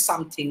widowhood is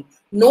something.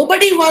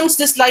 Nobody wants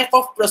this life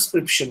of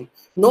prescription.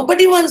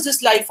 Nobody wants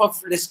this life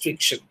of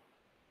restriction.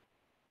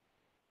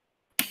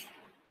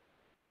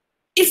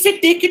 If we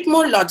take it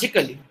more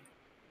logically,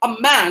 a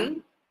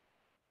man,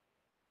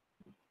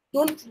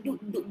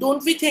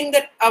 don't we think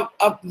that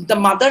the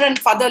mother and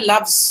father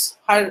loves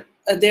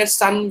their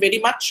son very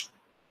much,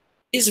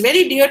 is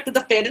very dear to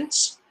the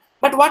parents?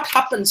 But what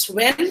happens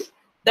when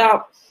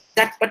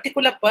that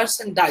particular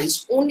person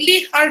dies?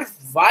 Only her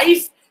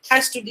wife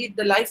has to lead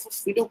the life of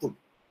widowhood.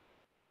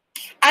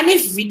 And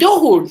if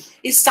widowhood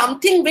is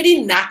something very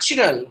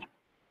natural,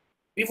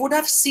 we would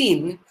have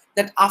seen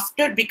that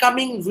after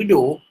becoming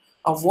widow,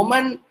 a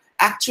woman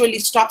actually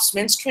stops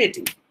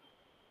menstruating.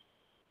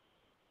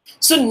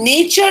 So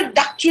nature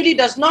actually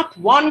does not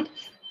want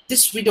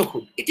this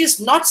widowhood. It is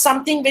not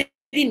something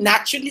very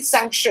naturally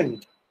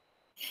sanctioned.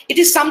 It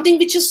is something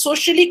which is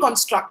socially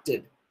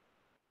constructed.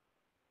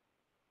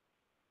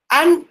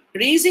 And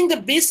raising the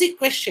basic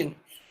question,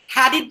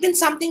 had it been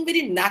something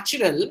very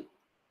natural,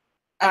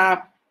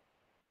 am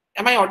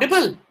I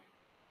audible?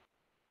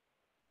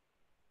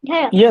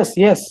 Yeah. Yes,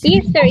 yes.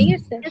 Yes, sir.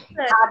 Yes, sir.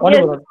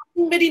 Audible.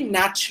 Something very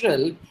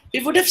natural,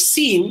 we would have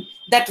seen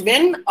that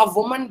when a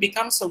woman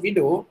becomes a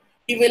widow,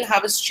 she will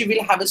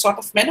have a sort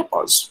of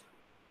menopause.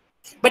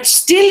 But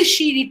still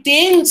she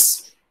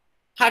retains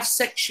her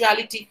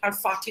sexuality, her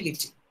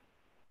fertility.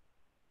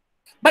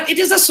 But it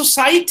is a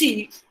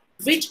society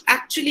which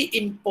actually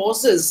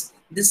imposes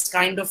this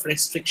kind of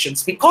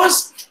restrictions,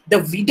 because the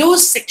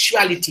widow's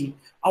sexuality,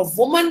 a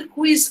woman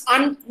who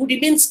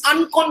remains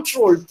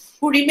uncontrolled,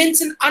 whose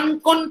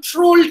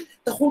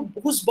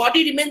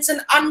body remains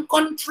an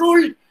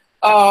uncontrolled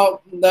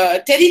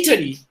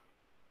territory,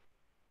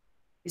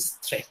 is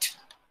threat.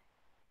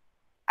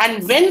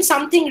 And when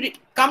something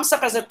comes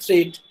up as a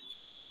threat,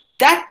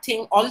 that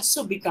thing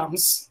also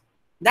becomes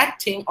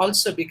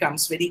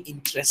very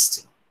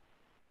interesting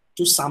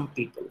to some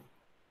people.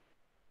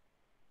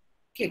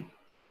 Okay.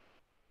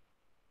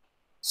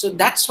 So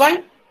that's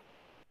why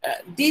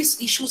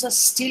these issues are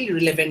still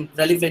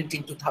relevant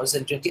in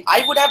 2020.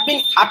 I would have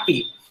been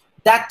happy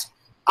that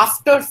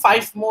after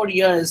 5 more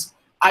years,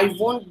 I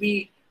won't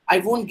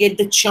get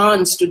the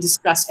chance to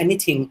discuss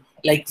anything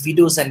like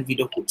widows and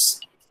widowhoods.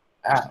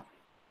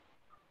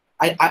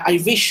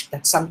 I wish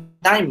that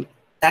sometime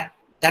that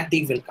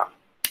day will come.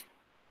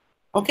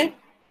 Okay.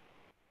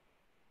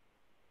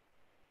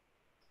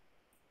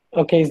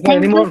 Okay, is there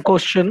any more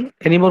question?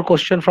 Any more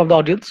question from the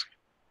audience?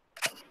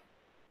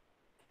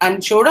 And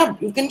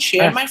Shorab, you can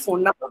share my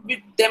phone number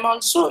with them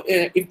also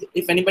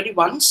if anybody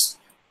wants.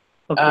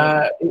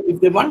 Okay.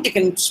 If they want, they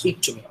can speak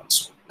to me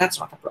also. That's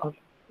not a problem.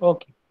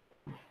 Okay.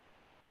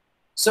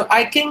 So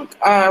I think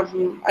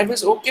I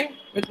was okay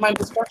with my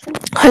discussion.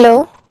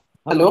 Hello.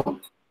 Hello.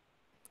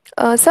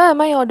 Sir, am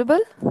I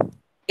audible?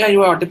 Yeah,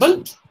 you are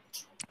audible.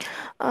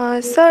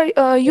 Sir,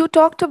 you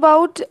talked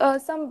about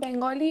some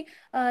Bengali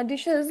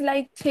dishes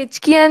like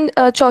chechki and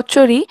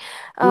chochori,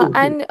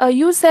 and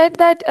you said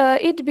that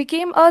it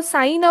became a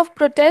sign of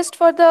protest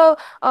for the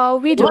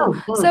widow.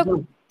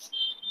 So,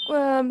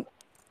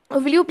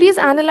 will you please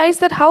analyze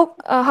that?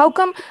 How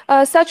come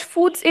such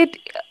foods it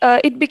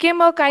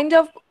became a kind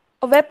of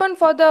a weapon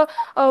for the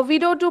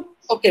widow to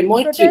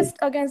protest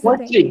against the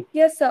thing?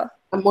 Yes, sir.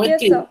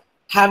 Yes, sir.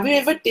 Have you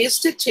ever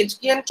tasted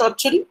chechki and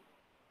chochori?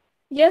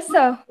 Yes,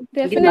 sir.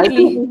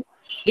 Definitely.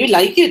 Do you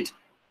like it?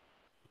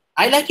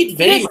 I like it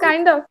very much. Yes,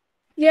 kind of.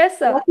 Yes,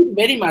 sir. I like it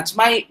very much.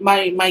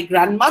 My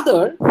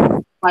grandmother,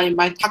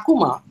 my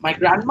Thakuma, my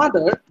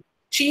grandmother,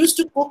 she used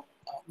to cook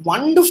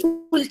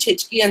wonderful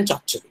chechki and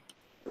chochori.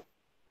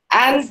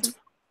 And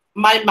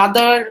my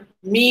mother,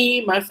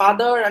 me, my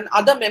father, and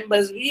other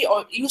members, we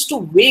used to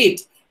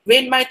wait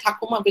when my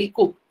Thakuma will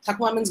cook.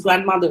 Thakuma means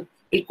grandmother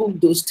will cook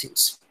those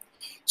things.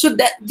 So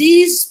that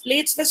these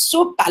plates were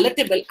so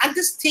palatable. And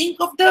just think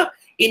of the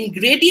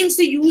ingredients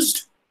they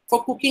used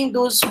for cooking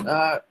those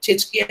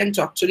chechki and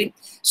chochori.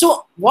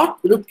 So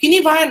what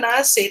Rukmini Bai and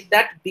I said,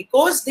 that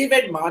because they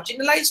were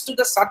marginalized to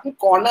the certain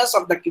corners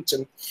of the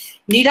kitchen,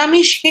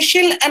 Niramish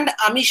Heshel and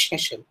Amish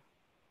Heshel,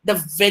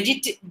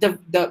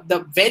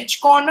 the veg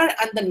corner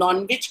and the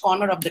non-veg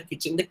corner of the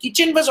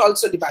kitchen was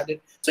also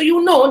divided. So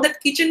you know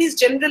that kitchen is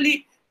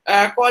generally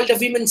called the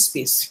women's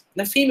space,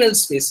 the female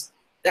space.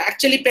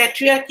 Actually,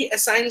 patriarchy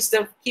assigns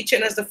the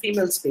kitchen as the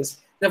female space.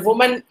 The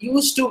woman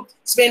used to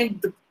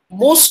spend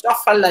most of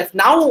her life.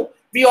 Now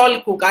we all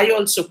cook. I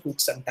also cook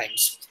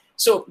sometimes.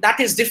 So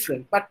that is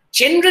different. But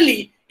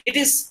generally, it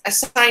is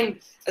assigned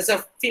as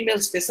a female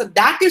space. So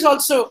that is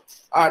also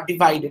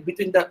divided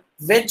between the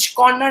veg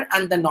corner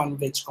and the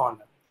non-veg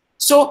corner.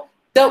 So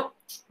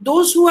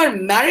those who are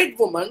married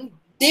women,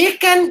 they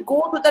can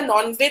go to the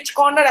non-veg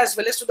corner as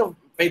well as to the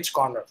veg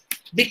corner,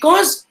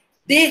 because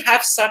they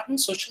have certain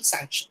social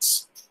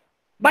sanctions.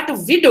 But a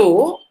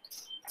widow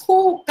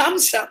who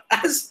comes up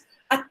as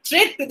a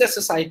threat to the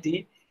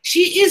society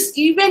She is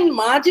even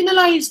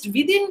marginalized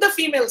within the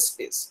female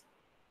space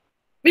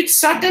with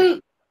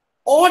certain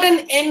odd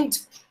and end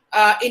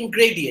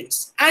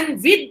ingredients.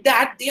 And with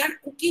that, they are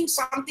cooking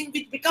something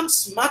which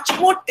becomes much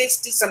more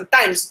tasty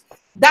sometimes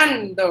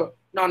than the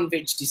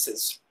non-veg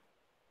dishes.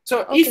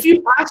 So Okay, if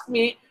you ask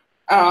me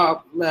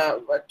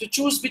to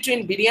choose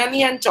between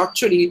biryani and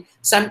chachuri,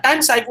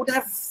 sometimes I would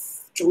have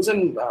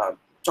chosen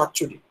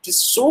chachuri. It is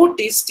so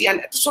tasty and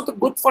it's so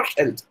good for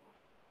health.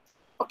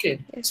 Okay,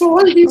 yes, so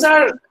all these okay,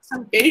 are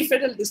some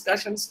peripheral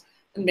discussions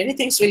and many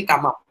things will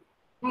come up.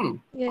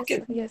 yes,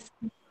 Okay, yes.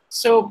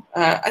 so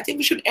I think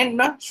we should end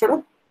now.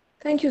 Sure.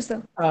 Thank you,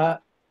 sir. Uh,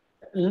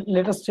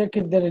 Let us check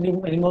if there are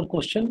any more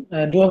question.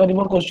 Do you have any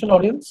more question,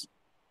 audience?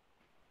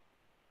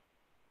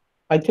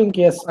 I think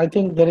yes. I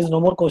think there is no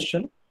more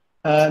question.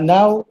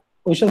 Now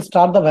we shall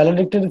start the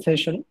valedictory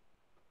session.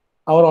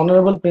 Our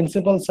honorable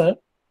principal, sir,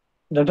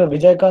 Dr.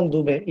 Vijaykant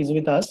Dubey, is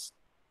with us,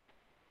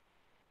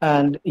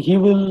 and he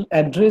will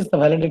address the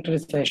valedictory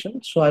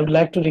session. So I would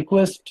like to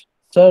request,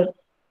 sir,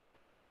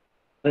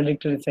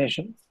 valedictory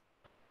session.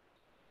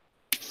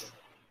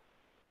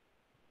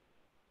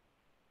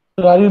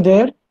 So are you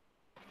there?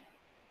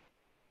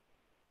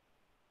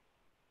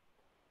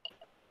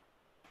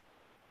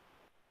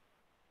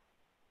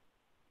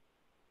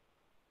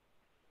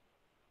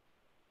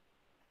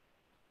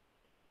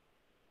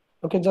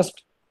 Okay,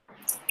 just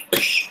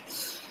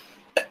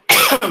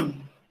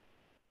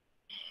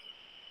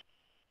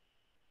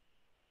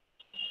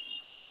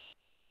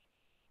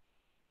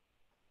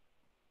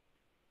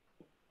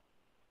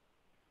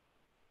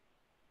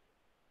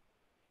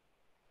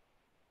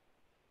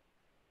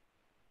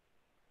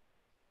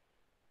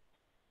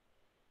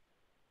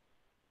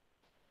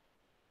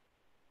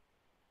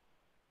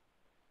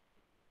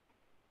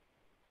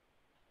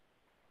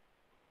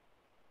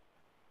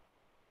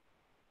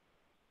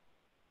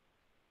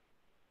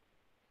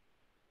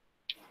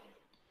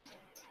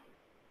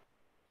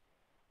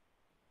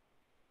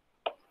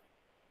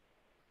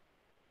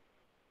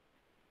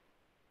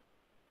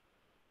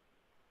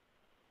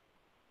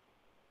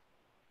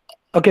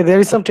okay. There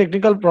is some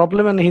technical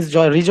problem, and he's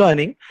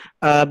rejoining.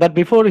 But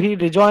before he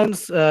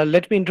rejoins,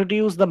 let me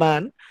introduce the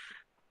man,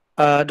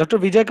 Dr.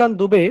 Vijaykant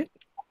Dubey.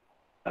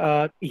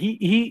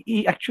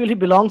 He actually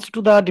belongs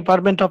to the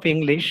Department of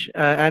English,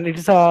 and it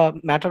is a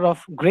matter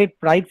of great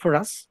pride for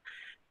us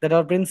that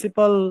our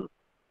principal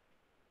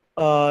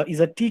is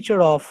a teacher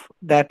of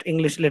that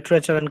English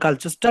literature and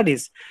culture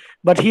studies.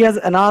 But he has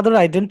another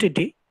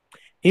identity.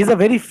 He is a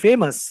very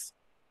famous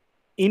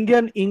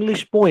Indian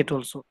English poet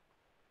also,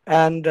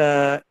 and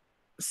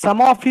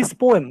some of his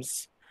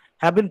poems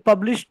have been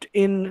published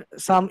in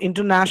some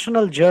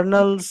international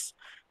journals,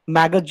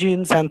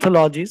 magazines,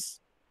 anthologies,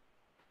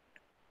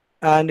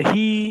 and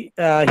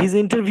his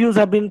interviews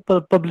have been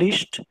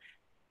published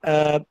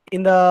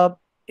in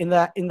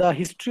the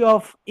history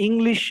of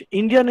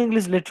Indian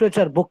English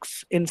literature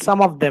books. In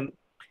some of them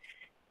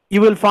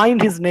you will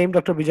find his name,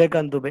 Dr.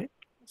 Vijaykant Dubey.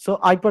 So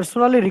I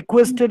personally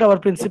requested our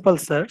principal,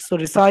 sir, to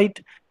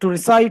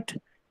recite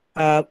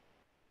uh,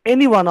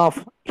 any one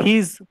of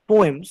his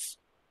poems.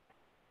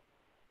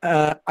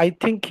 I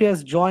think he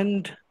has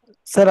joined.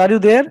 Sir, are you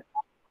there?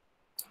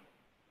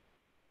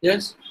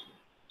 Yes.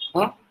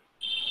 Huh?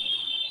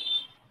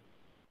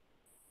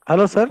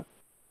 Hello, sir.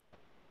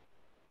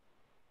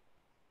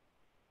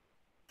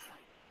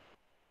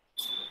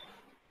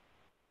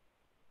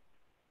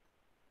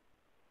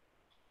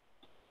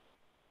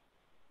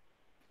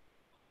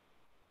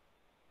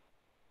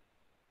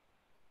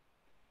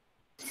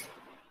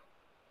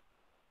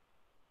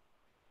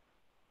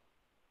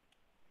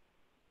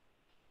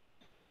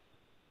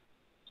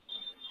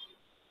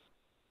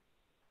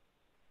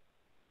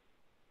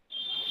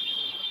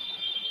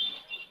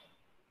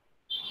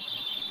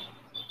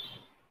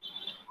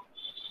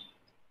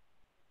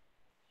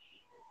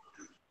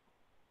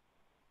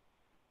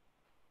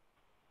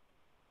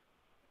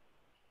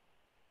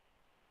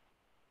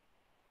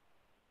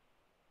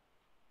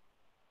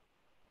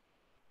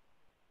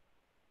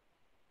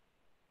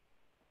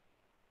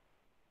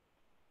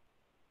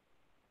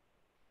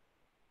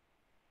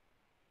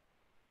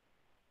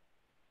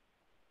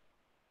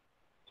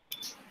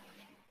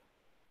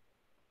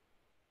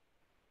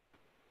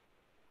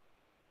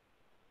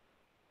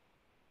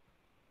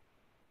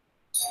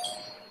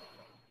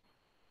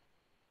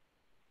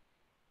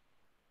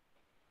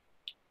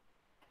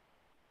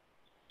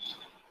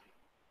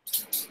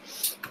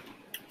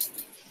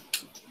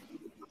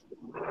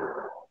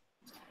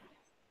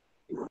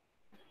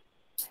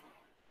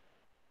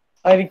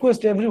 I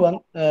request everyone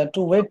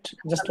to wait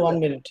just 1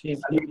 minute.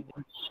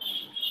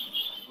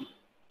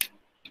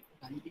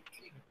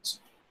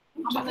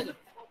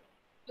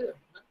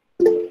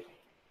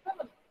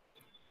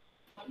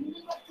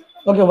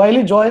 Okay, while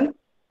you join,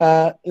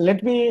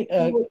 let me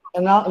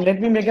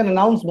make an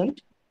announcement.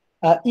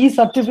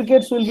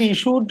 E-certificates will be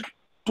issued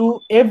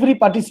to every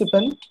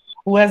participant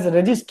who has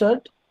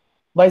registered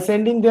by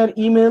sending their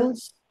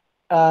emails,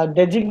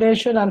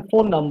 designation, and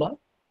phone number.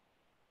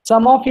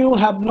 Some of you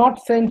have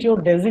not sent your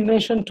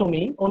designation to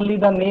me, only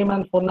the name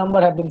and phone number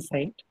have been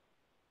sent.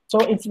 So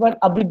it's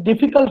a bit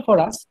difficult for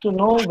us to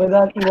know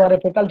whether you are a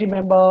faculty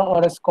member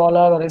or a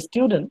scholar or a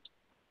student.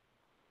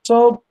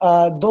 So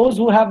those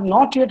who have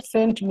not yet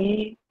sent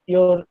me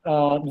your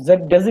Z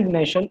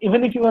designation,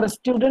 even if you are a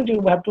student,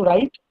 you have to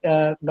write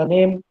the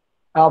name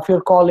of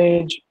your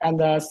college and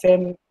the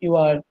same you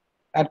are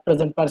at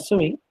present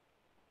pursuing,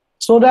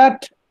 so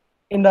that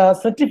in the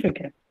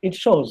certificate it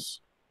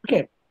shows.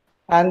 Okay,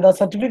 and the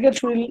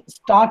certificates will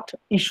start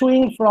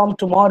issuing from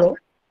tomorrow.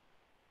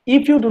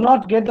 If you do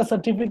not get the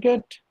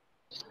certificate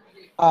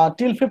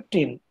till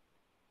 15,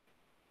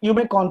 you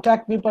may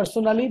contact me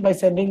personally by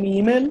sending me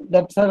email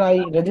that, sir,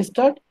 I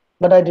registered,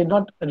 but I did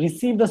not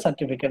receive the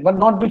certificate, but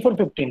not before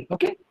 15.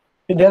 Okay,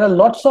 there are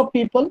lots of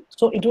people,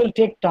 so it will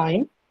take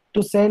time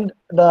to send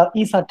the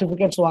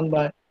e-certificates one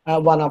by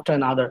one after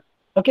another.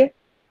 Okay.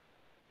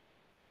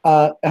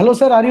 Hello,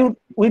 sir, are you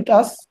with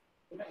us?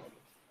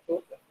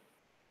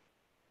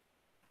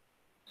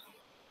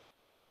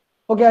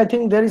 Okay, I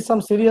think there is some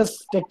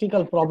serious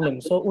technical problem,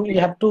 so we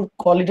have to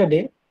call it a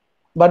day.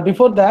 But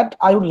before that,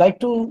 I would like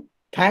to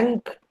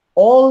thank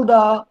all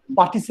the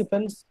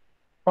participants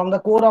from the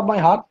core of my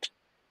heart.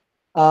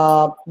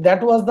 That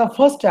was the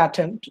first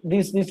attempt,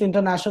 this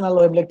international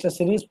web lecture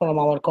series from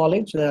our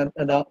college, the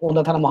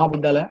Ondathana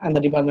Mahavidyalaya and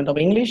the Department of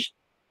English.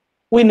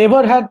 We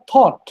never had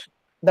thought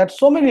that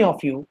so many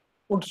of you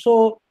would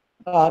show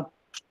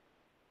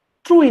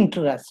true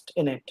interest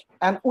in it,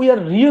 and we are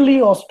really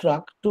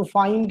awestruck to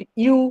find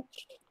you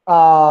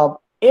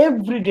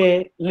every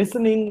day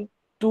listening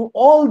to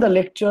all the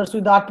lectures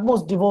with the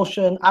utmost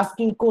devotion,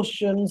 asking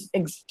questions,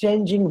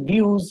 exchanging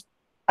views.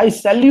 I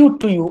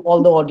salute to you,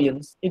 all the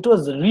audience. It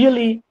was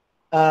really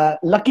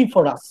lucky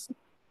for us.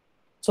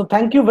 So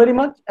thank you very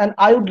much, and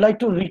I would like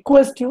to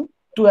request you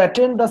to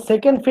attend the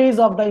second phase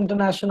of the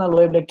International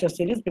Web Lecture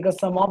Series, because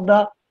some of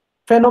the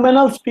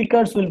phenomenal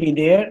speakers will be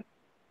there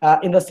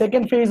in the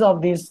second phase of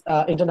this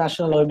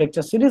International Web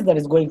Lecture Series that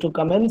is going to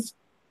commence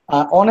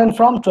on and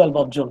from 12th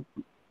of June.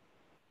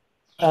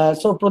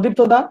 So Pradip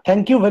Toda,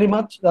 thank you very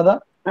much,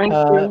 Dada. Thank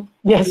you.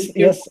 Yes,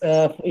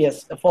 Thank you.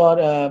 yes,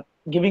 for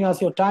giving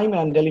us your time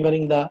and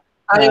delivering the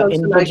I also like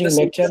engaging the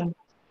lecture. session.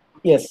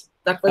 Yes.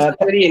 That was a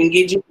very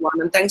engaging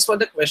one, and thanks for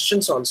the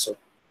questions also.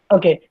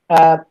 Okay.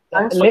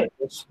 Thanks for the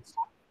questions.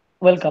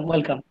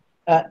 Welcome.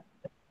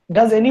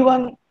 Does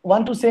anyone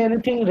want to say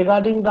anything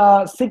regarding the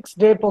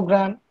 6-day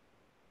program,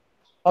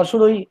 or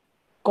should we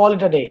call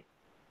it a day?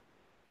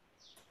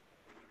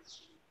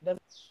 Does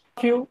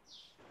you?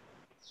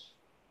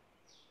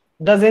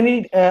 Does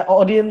any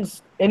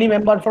audience, any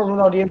member from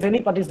the audience,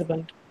 any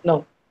participant?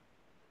 No.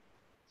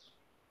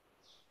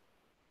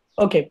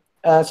 Okay.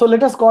 So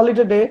let us call it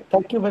a day.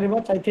 Thank you very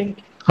much. I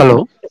think.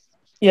 Hello.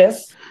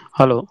 Yes.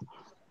 Hello.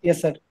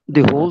 Yes, sir.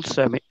 The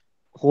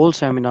whole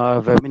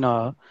seminar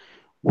webinar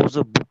was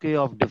a bouquet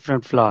of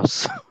different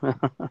flowers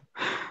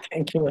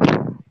Thank you.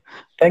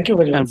 Thank you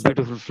very much, and sir.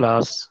 beautiful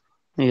flowers.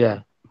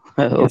 Yeah.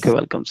 Okay, Yes.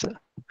 welcome, sir.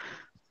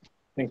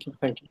 Thank you.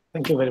 Thank you.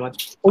 Thank you very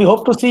much. We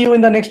hope to see you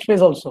in the next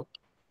phase also.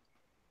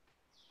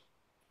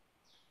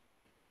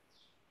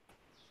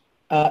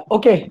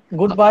 Okay.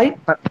 Goodbye.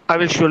 I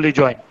will surely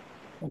join.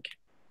 Okay.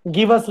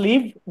 Give us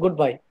leave.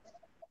 Goodbye.